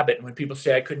become a habit. And when people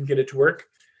say, I couldn't get it to work,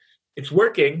 it's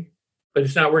working, but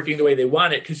it's not working the way they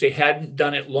want it because they hadn't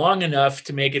done it long enough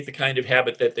to make it the kind of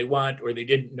habit that they want, or they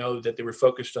didn't know that they were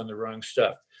focused on the wrong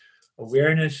stuff.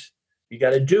 Awareness, you got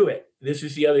to do it. This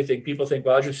is the other thing. People think,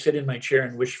 well, I'll just sit in my chair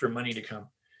and wish for money to come.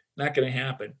 Not going to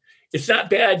happen. It's not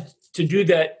bad to do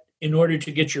that in order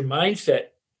to get your mindset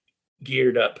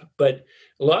geared up. But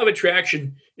the law of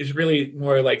attraction is really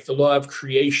more like the law of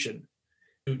creation.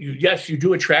 Yes, you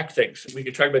do attract things. We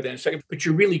could talk about that in a second, but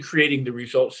you're really creating the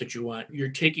results that you want. You're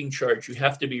taking charge. You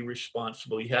have to be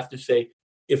responsible. You have to say,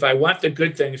 if I want the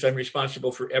good things, I'm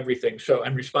responsible for everything. So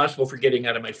I'm responsible for getting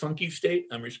out of my funky state.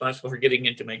 I'm responsible for getting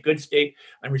into my good state.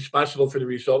 I'm responsible for the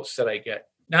results that I get.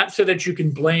 Not so that you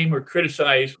can blame or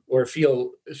criticize or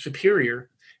feel superior,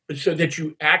 but so that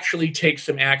you actually take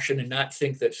some action and not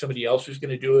think that somebody else is going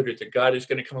to do it or that God is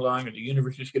going to come along or the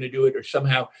universe is going to do it or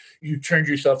somehow you turned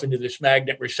yourself into this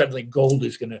magnet where suddenly gold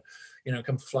is going to,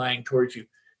 come flying towards you.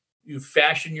 You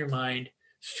fashion your mind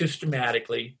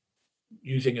systematically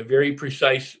using a very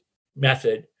precise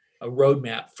method, a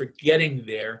roadmap for getting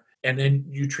there, and then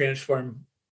you transform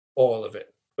all of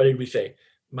it. What did we say?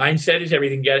 Mindset is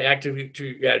everything. Get active to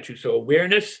your attitude. So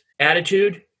awareness,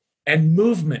 attitude, and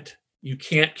movement. You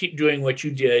can't keep doing what you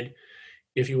did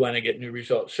if you want to get new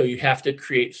results. So you have to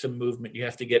create some movement. You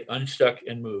have to get unstuck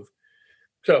and move.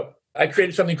 So I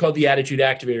created something called the Attitude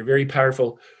Activator, a very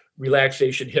powerful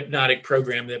relaxation hypnotic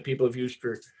program that people have used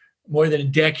for more than a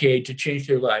decade to change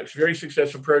their lives. Very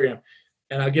successful program.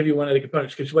 And I'll give you one of the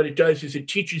components because what it does is it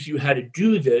teaches you how to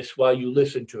do this while you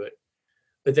listen to it.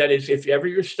 But that is, if ever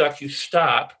you're stuck, you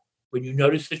stop. When you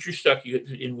notice that you're stuck,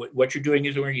 in what you're doing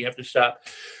is where you have to stop.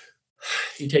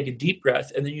 You take a deep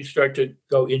breath, and then you start to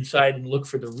go inside and look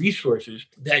for the resources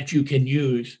that you can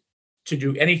use to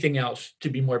do anything else to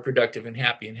be more productive and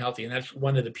happy and healthy. And that's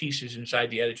one of the pieces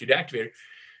inside the Attitude Activator,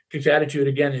 because attitude,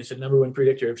 again, is the number one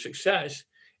predictor of success.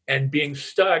 And being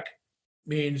stuck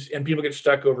means, and people get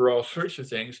stuck over all sorts of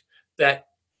things, that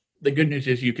the good news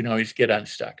is you can always get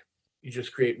unstuck. You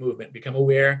just create movement, become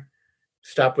aware,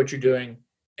 stop what you're doing,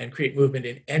 and create movement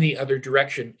in any other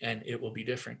direction, and it will be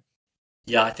different.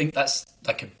 Yeah, I think that's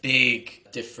like a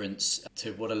big difference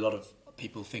to what a lot of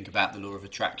people think about the law of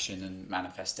attraction and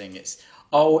manifesting. It's,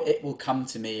 it will come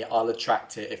to me, I'll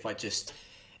attract it if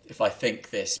I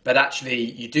think this. But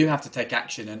actually, you do have to take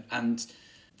action, and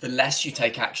the less you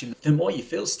take action, the more you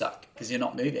feel stuck because you're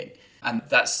not moving. And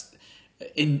that's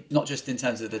in not just in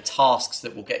terms of the tasks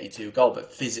that will get you to your goal,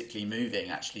 but physically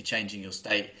moving, actually changing your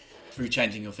state through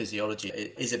changing your physiology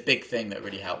is a big thing that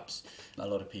really helps a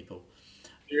lot of people.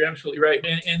 You're absolutely right.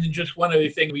 And just one other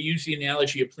thing, we use the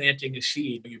analogy of planting a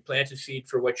seed. You plant a seed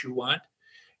for what you want,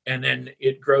 and then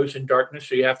it grows in darkness.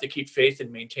 So you have to keep faith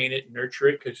and maintain it and nurture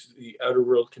it because the outer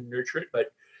world can nurture it,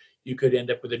 but you could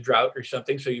end up with a drought or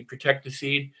something. So you protect the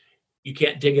seed. You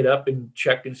can't dig it up and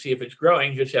check and see if it's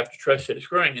growing. You just have to trust that it's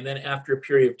growing. And then after a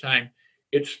period of time,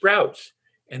 it sprouts.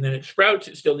 And then it sprouts,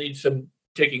 it still needs some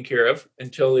taking care of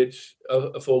until it's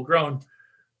a full grown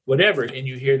whatever. And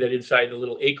you hear that inside the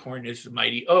little acorn is the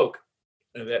mighty oak.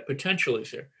 That potential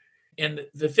is there. And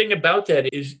the thing about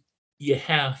that is you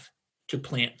have to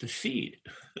plant the seed.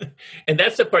 And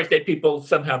that's the part that people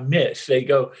somehow miss. They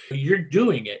go, you're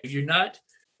doing it. You're not,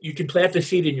 you can plant the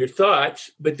seed in your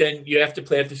thoughts, but then you have to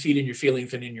plant the seed in your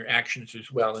feelings and in your actions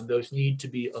as well. And those need to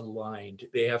be aligned.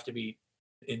 They have to be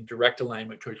in direct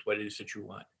alignment towards what it is that you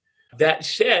want. That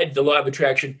said, the law of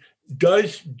attraction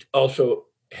does also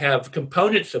have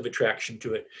components of attraction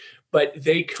to it, but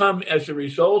they come as a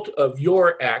result of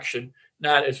your action,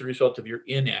 not as a result of your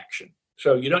inaction.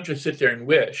 So you don't just sit there and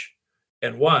wish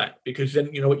and want, because then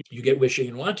you get wishing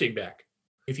and wanting back.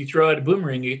 If you throw out a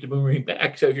boomerang, you get the boomerang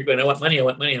back. So if you're going, I want money, I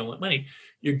want money, I want money,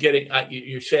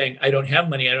 you're saying, I don't have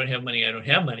money, I don't have money, I don't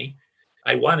have money.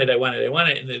 I want it, I want it, I want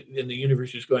it. And the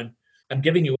universe is going, I'm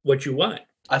giving you what you want.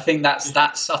 I think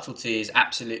that subtlety is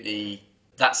absolutely,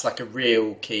 that's like a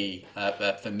real key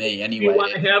for me anyway. Do you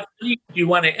want to have money? Do you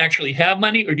want to actually have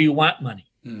money, or do you want money?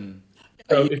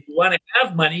 So if you want to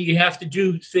have money, you have to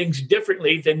do things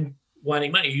differently than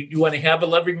wanting money. You want to have a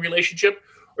loving relationship,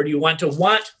 or do you want to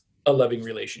want a loving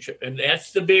relationship? And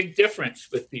that's the big difference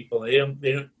with people. They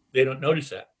don't notice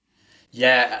that.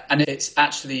 Yeah, and it's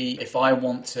actually, if I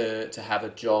want to have a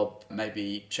job,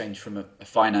 maybe change from a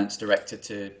finance director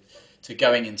to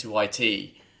going into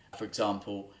IT, for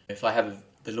example, if I have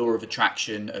the law of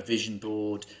attraction, a vision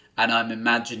board, and I'm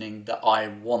imagining that I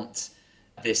want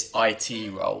this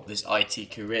IT role, this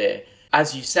IT career,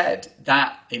 as you said,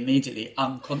 that immediately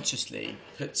unconsciously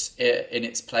puts it in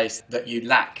its place that you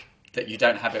lack, that you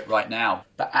don't have it right now.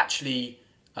 But actually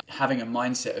having a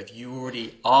mindset of you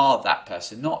already are that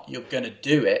person, not you're going to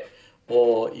do it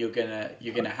or you're going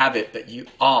to have it, but you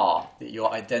are, that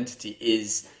your identity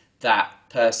is that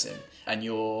person, and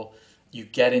you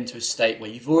get into a state where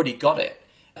you've already got it.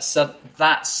 So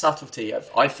that subtlety,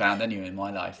 I found anyway in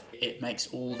my life, it makes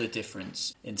all the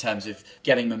difference in terms of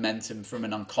getting momentum from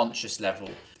an unconscious level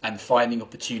and finding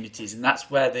opportunities. And that's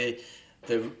where the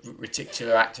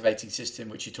reticular activating system,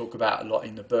 which you talk about a lot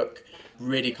in the book,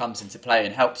 really comes into play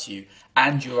and helps you.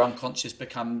 And your unconscious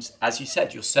becomes, as you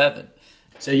said, your servant.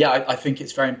 So yeah, I think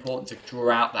it's very important to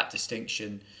draw out that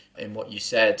distinction in what you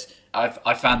said.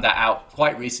 I found that out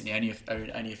quite recently,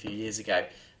 only a few years ago.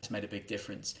 It's made a big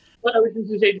difference. Well, I was just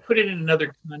going to say, to put it in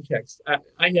another context,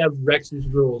 I have Rex's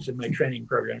rules in my training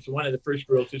program. So one of the first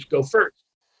rules is go first.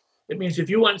 It means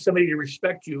if you want somebody to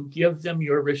respect you, give them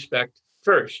your respect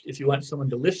first. If you want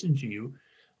someone to listen to you,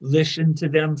 listen to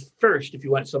them first. If you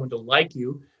want someone to like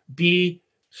you, be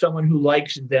someone who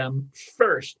likes them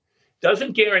first.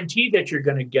 Doesn't guarantee that you're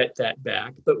going to get that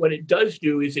back, but what it does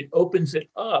do is it opens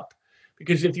it up.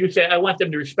 Because if you say, I want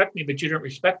them to respect me, but you don't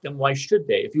respect them, why should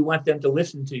they? If you want them to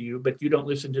listen to you, but you don't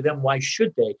listen to them, why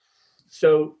should they?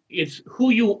 So it's who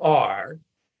you are,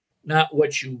 not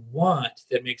what you want,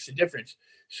 that makes a difference.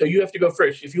 So you have to go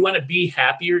first. If you want to be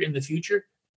happier in the future,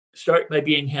 start by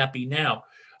being happy now.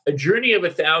 A journey of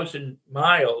 1,000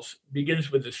 miles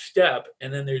begins with a step,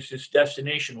 and then there's this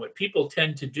destination. What people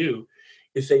tend to do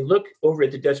is they look over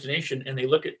at the destination and they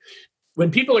look at, when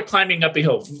people are climbing up a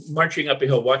hill, marching up a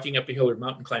hill, walking up a hill, or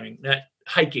mountain climbing, not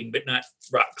hiking, but not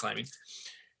rock climbing.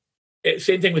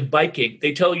 Same thing with biking.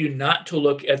 They tell you not to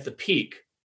look at the peak,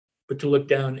 but to look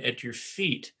down at your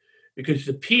feet, because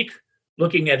the peak,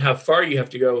 looking at how far you have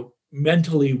to go,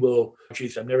 mentally will,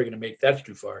 geez, I'm never going to make that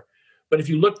too far. But if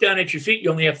you look down at your feet, you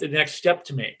only have the next step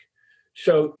to make.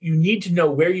 So you need to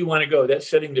know where you want to go. That's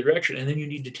setting the direction. And then you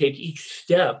need to take each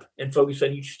step and focus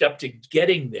on each step to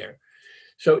getting there.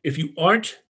 So if you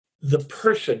aren't the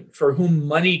person for whom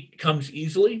money comes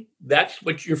easily, that's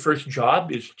what your first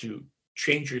job is, to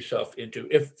change yourself into.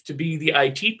 If to be the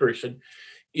IT person,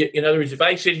 in other words, if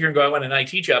I sit here and go, I want an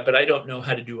IT job, but I don't know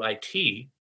how to do IT,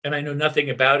 and I know nothing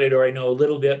about it, or I know a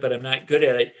little bit, but I'm not good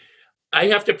at it, I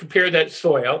have to prepare that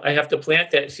soil. I have to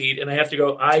plant that seed, and I have to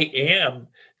go, I am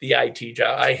the IT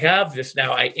job. I have this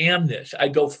now. I am this. I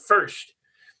go first.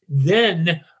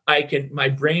 Then my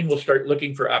brain will start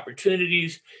looking for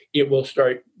opportunities. It will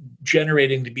start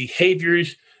generating the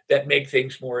behaviors that make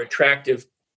things more attractive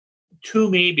to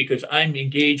me because I'm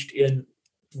engaged in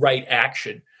right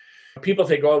action. People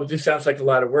think, oh, this sounds like a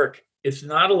lot of work. It's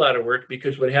not a lot of work,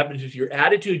 because what happens is your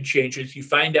attitude changes. You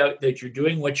find out that you're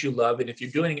doing what you love. And if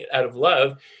you're doing it out of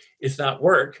love, it's not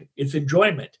work, it's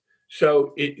enjoyment.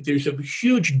 So there's a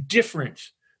huge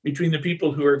difference between the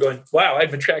people who are going, wow,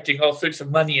 I'm attracting all sorts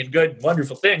of money and good,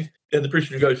 wonderful things, and the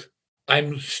person who goes,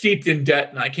 I'm steeped in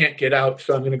debt and I can't get out,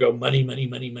 so I'm going to go money, money,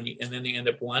 money, money. And then they end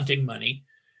up wanting money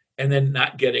and then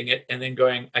not getting it and then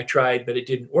going, I tried, but it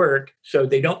didn't work. So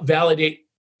they don't validate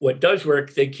what does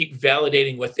work. They keep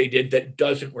validating what they did that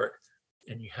doesn't work.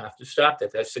 And you have to stop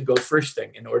that. That's the go first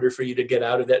thing. In order for you to get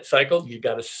out of that cycle, you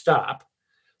got to stop.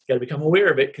 You got to become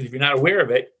aware of it, because if you're not aware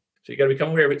of it, so you got to become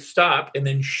aware of it, stop, and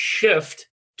then shift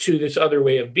to this other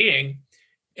way of being.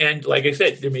 And like I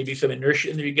said, there may be some inertia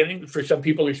in the beginning. For some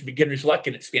people, there's beginner's luck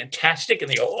and it's fantastic.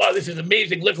 And they go, oh, this is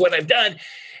amazing. Look what I've done.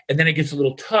 And then it gets a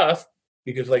little tough,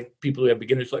 because like people who have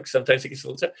beginner's luck, sometimes it gets a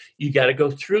little tough. You got to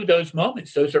go through those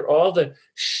moments. Those are all the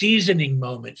seasoning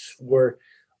moments where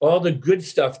all the good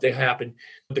stuff that happen.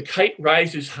 The kite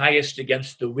rises highest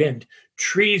against the wind.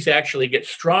 Trees actually get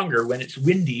stronger when it's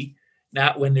windy,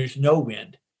 not when there's no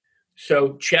wind.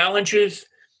 So challenges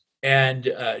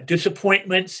and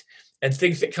disappointments and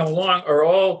things that come along are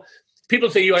all, people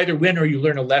say you either win or you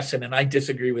learn a lesson, and I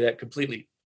disagree with that completely.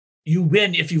 You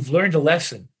win if you've learned a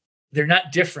lesson. They're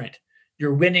not different.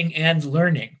 You're winning and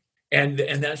learning, and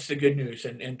that's the good news.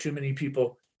 And too many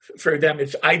people, for them,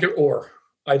 it's either or.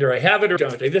 Either I have it or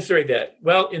don't. I this or I that.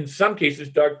 Well, in some cases,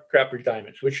 dog, crap, or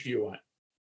diamonds. Which do you want?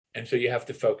 And so you have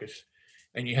to focus,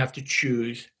 and you have to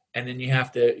choose, and then you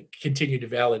have to continue to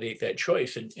validate that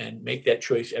choice and make that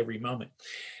choice every moment.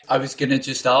 I was going to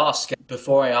just ask,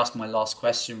 before I ask my last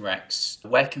question, Rex,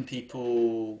 where can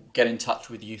people get in touch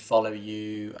with you, follow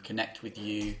you, connect with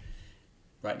you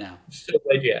right now? So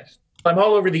glad you asked. I'm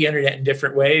all over the internet in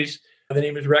different ways. The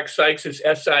name is Rex Sikes. It's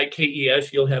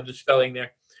Sikes. You'll have the spelling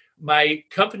there. My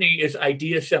company is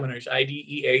IDEA Seminars,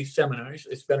 IDEA Seminars.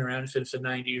 It's been around since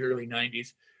the early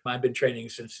 90s. I've been training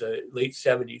since the late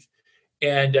 70s.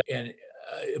 And a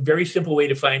very simple way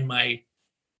to find my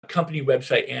company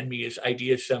website and me is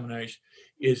IDEA Seminars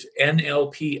is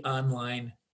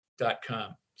nlponline.com.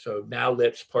 So now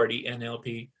let's party,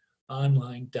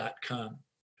 nlponline.com.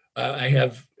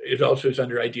 It also is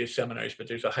under IDEA Seminars, but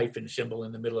there's a hyphen symbol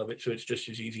in the middle of it. So it's just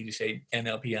as easy to say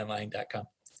nlponline.com.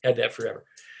 Had that forever.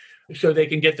 So they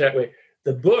can get that way.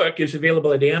 The book is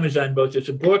available at Amazon, both as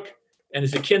a book and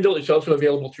as a Kindle. It's also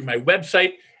available through my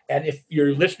website. And if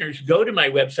your listeners go to my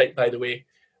website, by the way,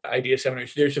 IDEA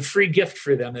Seminars, there's a free gift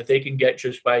for them that they can get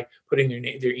just by putting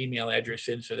their email address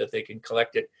in so that they can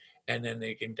collect it. And then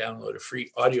they can download a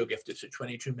free audio gift. It's a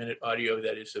 22-minute audio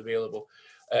that is available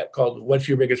called What's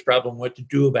Your Biggest Problem? What to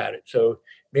Do About It? So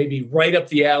maybe right up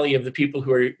the alley of the people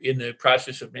who are in the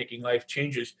process of making life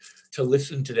changes to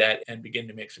listen to that and begin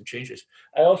to make some changes.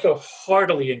 I also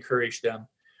heartily encourage them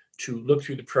to look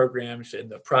through the programs and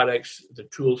the products, the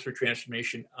tools for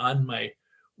transformation on my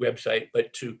website,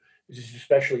 but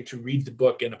especially to read the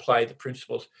book and apply the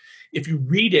principles. If you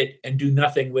read it and do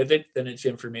nothing with it, then it's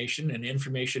information, and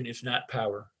information is not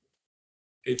power.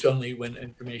 It's only when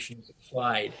information is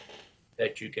applied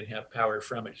that you can have power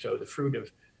from it. So the fruit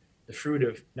of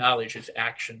knowledge is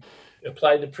action.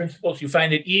 Apply the principles. You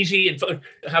find it easy. And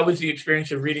how was the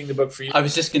experience of reading the book for you? I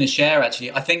was just going to share,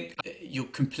 actually. I think you're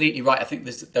completely right. I think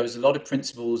there was a lot of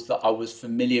principles that I was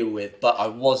familiar with, but I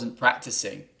wasn't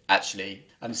practicing, actually.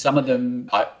 And some of them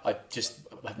I just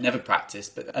have never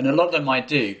practiced, and a lot of them I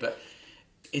do. But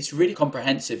it's really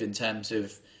comprehensive in terms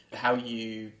of how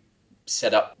you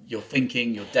set up your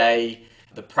thinking, your day,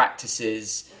 the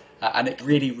practices. And it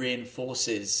really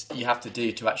reinforces you have to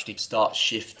do to actually start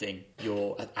shifting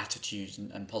your attitudes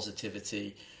and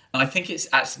positivity. And I think it's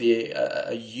actually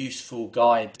a useful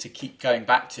guide to keep going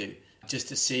back to, just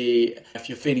to see if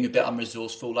you're feeling a bit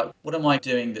unresourceful, like what am I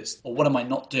doing or what am I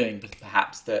not doing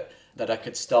perhaps that I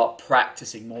could start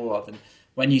practicing more of. And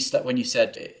when you said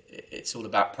it's all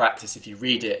about practice, if you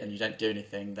read it and you don't do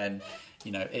anything, then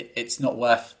it's not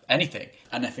worth anything.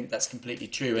 And I think that's completely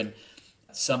true. And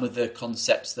some of the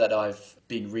concepts that I've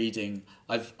been reading,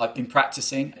 I've been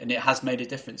practicing, and it has made a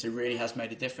difference. It really has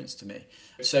made a difference to me.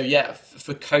 So yeah,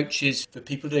 for coaches, for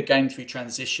people that are going through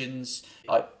transitions,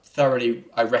 I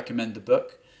recommend the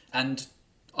book. And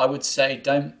I would say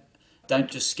don't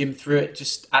just skim through it.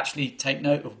 Just actually take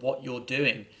note of what you're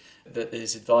doing that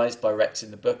is advised by Rex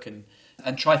in the book, and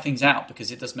try things out,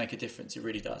 because it does make a difference. It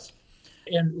really does.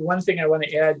 And one thing I want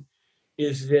to add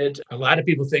is that a lot of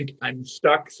people think I'm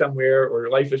stuck somewhere or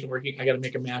life isn't working. I got to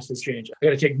make a massive change. I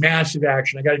got to take massive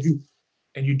action. I got to do,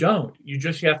 and you don't. You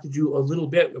just have to do a little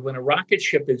bit. When a rocket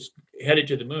ship is headed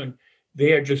to the moon,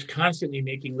 they are just constantly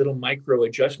making little micro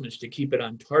adjustments to keep it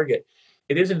on target.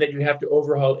 It isn't that you have to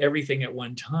overhaul everything at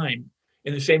one time.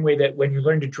 In the same way that when you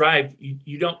learn to drive,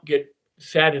 you don't get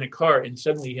sat in a car and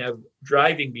suddenly have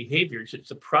driving behaviors.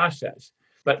 It's a process.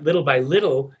 But little by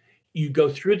little, you go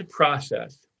through the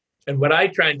process. And what I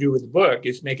try and do with the book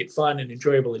is make it fun and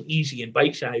enjoyable and easy and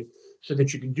bite-sized so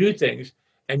that you can do things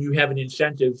and you have an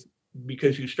incentive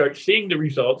because you start seeing the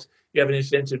results, you have an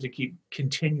incentive to keep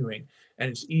continuing. And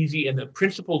it's easy. And the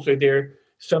principles are there,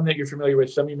 some that you're familiar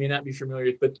with, some you may not be familiar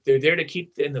with, but they're there to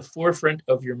keep in the forefront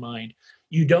of your mind.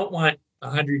 You don't want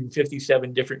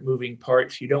 157 different moving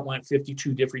parts. You don't want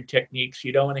 52 different techniques.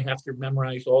 You don't want to have to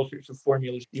memorize all sorts of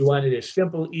formulas. You want it as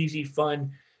simple, easy,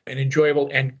 fun, and enjoyable,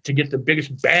 and to get the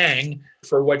biggest bang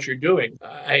for what you're doing.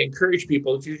 I encourage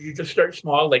people, if you just start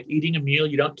small, like eating a meal,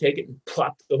 you don't take it and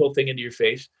plop the whole thing into your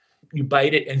face. You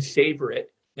bite it and savor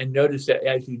it. And notice that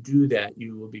as you do that,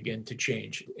 you will begin to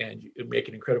change and make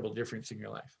an incredible difference in your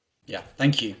life. Yeah,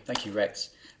 thank you. Thank you, Rex.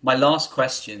 My last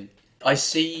question. I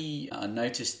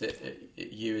notice that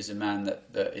you as a man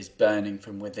that is burning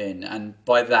from within. And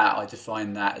by that, I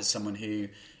define that as someone who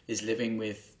is living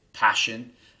with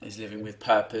passion, is living with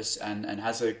purpose, and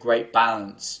has a great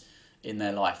balance in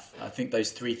their life. I think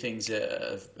those three things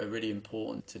are really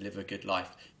important to live a good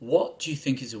life. What do you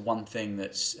think is the one thing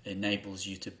that enables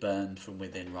you to burn from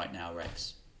within right now,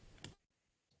 Rex?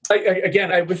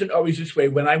 I wasn't always this way.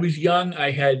 When I was young,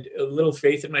 I had a little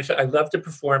faith in myself. I love to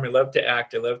perform. I love to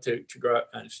act. I love to go out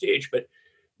on stage. But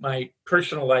my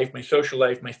personal life, my social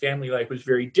life, my family life was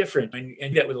very different.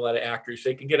 And that with a lot of actors,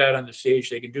 they can get out on the stage,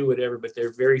 they can do whatever, but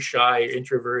they're very shy,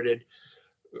 introverted,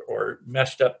 or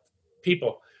messed up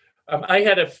people. I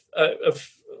had a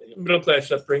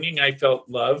middle-class upbringing. I felt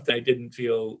loved. I didn't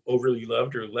feel overly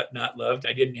loved or not loved.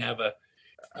 I didn't have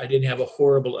a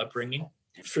horrible upbringing.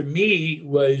 For me,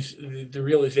 was the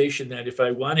realization that if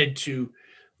I wanted to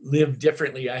live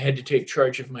differently, I had to take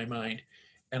charge of my mind,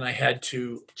 and I had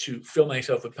to fill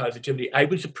myself with positivity. I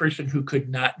was a person who could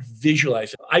not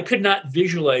visualize. I could not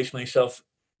visualize myself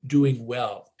doing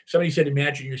well. Somebody said,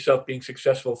 imagine yourself being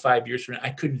successful 5 years from now. I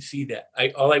couldn't see that.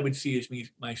 All I would see is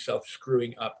myself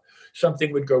screwing up.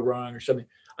 Something would go wrong or something.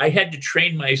 I had to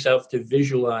train myself to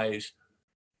visualize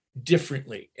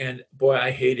differently. And boy,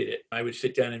 I hated it. I would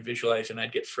sit down and visualize, and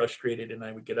I'd get frustrated, and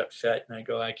I would get upset, and I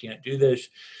go, I can't do this.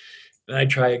 And I'd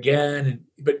try again.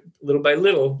 But little by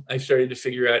little, I started to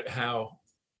figure out how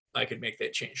I could make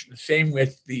that change. The same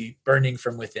with the burning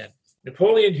from within.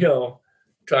 Napoleon Hill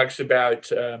talks about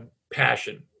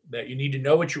passion. That you need to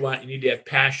know what you want, you need to have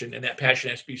passion, and that passion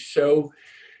has to be so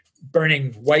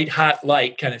burning, white hot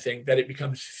light kind of thing that it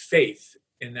becomes faith.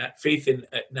 And that faith in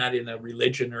not in a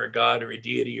religion or a god or a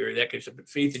deity or that kind of stuff, but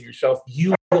faith in yourself.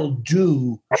 You will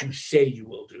do what you say you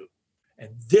will do. And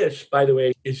this, by the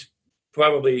way, is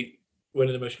probably one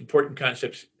of the most important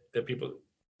concepts that people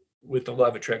with the law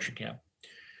of attraction can.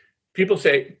 People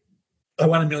say, I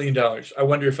want $1 million. I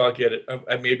wonder if I'll get it.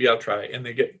 Maybe I'll try. And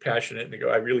they get passionate and they go,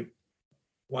 I really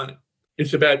want it.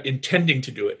 It's about intending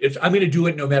to do it. I'm going to do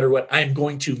it no matter what. I'm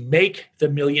going to make the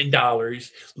 $1 million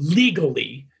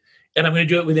legally, and I'm going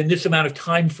to do it within this amount of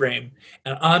time frame,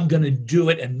 and I'm going to do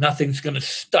it, and nothing's going to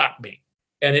stop me.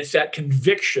 And it's that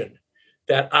conviction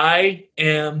that I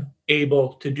am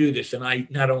able to do this, and I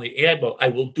not only able, I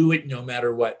will do it no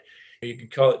matter what. You can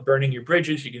call it burning your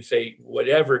bridges. You can say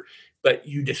whatever, but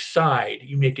you decide,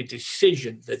 you make a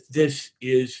decision that this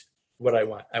is what I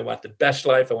want. I want the best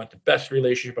life. I want the best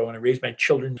relationship. I want to raise my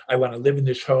children. I want to live in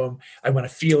this home. I want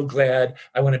to feel glad.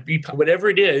 I want to be, whatever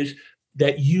it is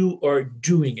that you are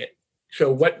doing it.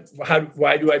 So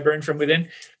why do I burn from within?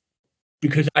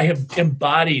 Because I have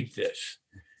embodied this.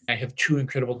 I have 2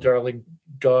 incredible darling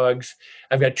dogs.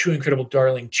 I've got 2 incredible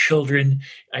darling children.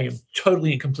 I am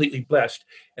totally and completely blessed.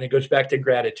 And it goes back to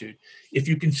gratitude. If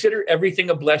you consider everything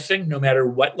a blessing, no matter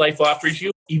what life offers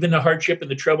you, even the hardship and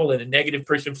the trouble and a negative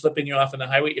person flipping you off on the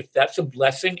highway, if that's a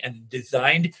blessing and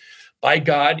designed by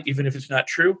God, even if it's not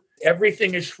true,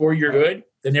 everything is for your good,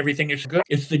 then everything is good.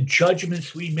 It's the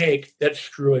judgments we make that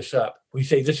screw us up. We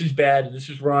say, this is bad and this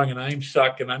is wrong and I'm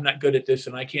suck and I'm not good at this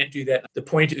and I can't do that. The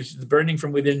point is the burning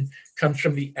from within comes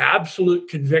from the absolute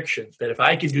conviction that if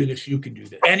I can do this, you can do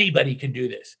this. Anybody can do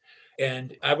this.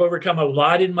 And I've overcome a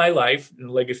lot in my life,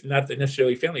 like it's not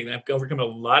necessarily family. I've overcome a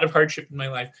lot of hardship in my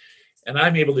life, and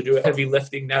I'm able to do it. Heavy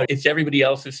lifting now. It's everybody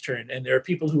else's turn. And there are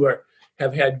people who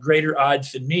have had greater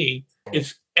odds than me.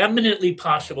 It's eminently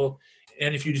possible.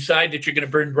 And if you decide that you're going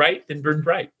to burn bright, then burn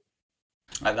bright.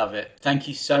 I love it. Thank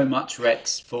you so much,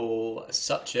 Rex, for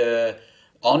such a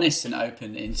honest and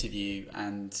open interview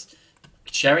and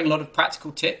sharing a lot of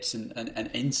practical tips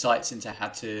and insights into how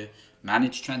to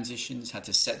manage transitions, how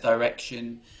to set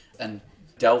direction, and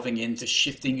delving into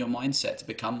shifting your mindset to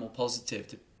become more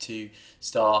positive, to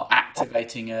start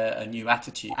activating a new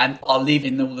attitude. And I'll leave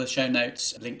in all the show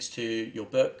notes links to your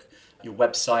book, your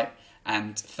website,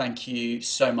 and thank you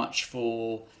so much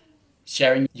for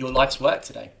sharing your life's work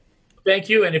today. Thank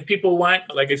you. And if people want,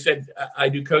 like I said, I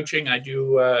do coaching, I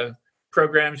do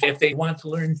programs. If they want to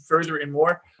learn further and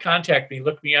more, contact me,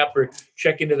 look me up, or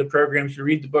check into the programs to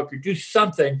read the book or do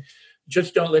something.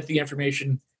 Just don't let the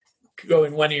information go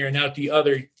in one ear and out the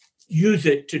other. Use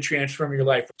it to transform your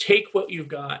life. Take what you've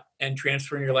got and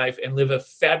transform your life and live a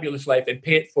fabulous life and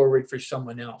pay it forward for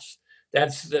someone else.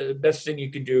 That's the best thing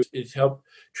you can do, is help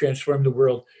transform the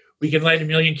world. We can light a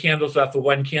million candles off of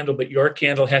one candle, but your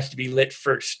candle has to be lit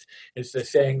first. It's the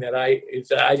saying that I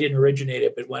didn't originate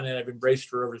it, but one that I've embraced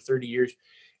for over 30 years.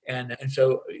 And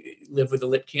so live with a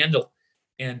lit candle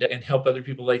and help other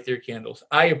people light their candles.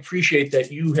 I appreciate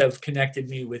that you have connected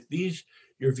me with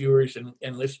your viewers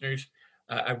and listeners.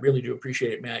 I really do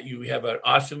appreciate it, Matt. You have an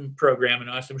awesome program, an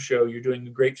awesome show. You're doing a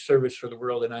great service for the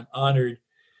world, and I'm honored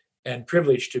and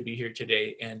privileged to be here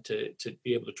today and to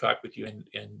be able to talk with you and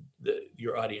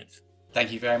your audience.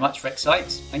 Thank you very much, Rex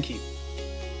Sikes. Thank you.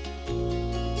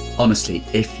 Honestly,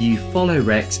 if you follow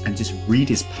Rex and just read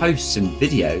his posts and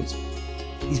videos,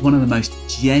 he's one of the most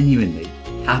genuinely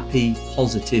happy,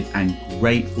 positive, and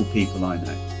grateful people I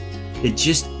know. It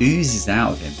just oozes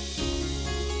out of him.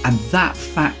 And that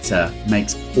factor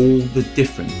makes all the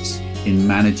difference in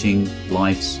managing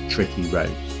life's tricky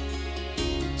roads.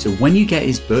 So when you get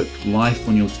his book, Life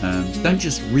on Your Terms, don't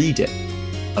just read it.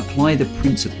 Apply the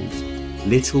principles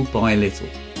little by little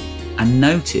and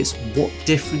notice what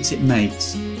difference it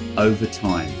makes over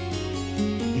time.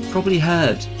 You've probably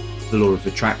heard the law of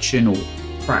attraction or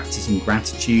practicing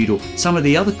gratitude or some of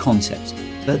the other concepts,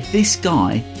 but this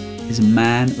guy is a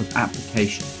man of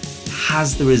application. He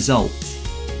has the results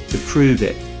to prove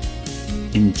it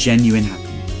in genuine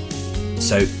happiness.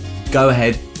 So go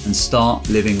ahead and start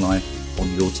living life on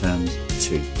your terms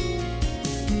too.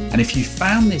 And if you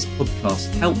found this podcast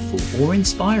helpful or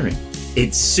inspiring,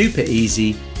 it's super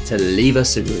easy to leave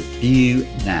us a review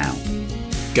now.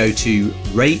 Go to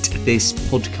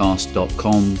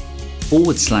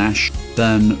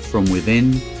ratethispodcast.com/burn from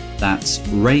within. That's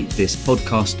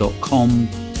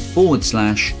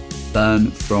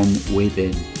ratethispodcast.com/burn from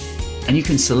within. And you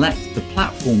can select the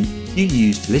platform you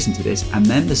use to listen to this, and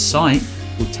then the site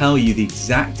will tell you the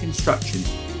exact instructions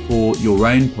for your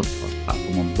own podcast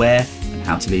platform on where and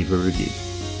how to leave a review.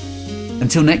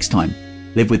 Until next time,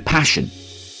 live with passion,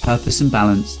 purpose and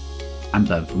balance, and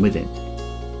burn from within.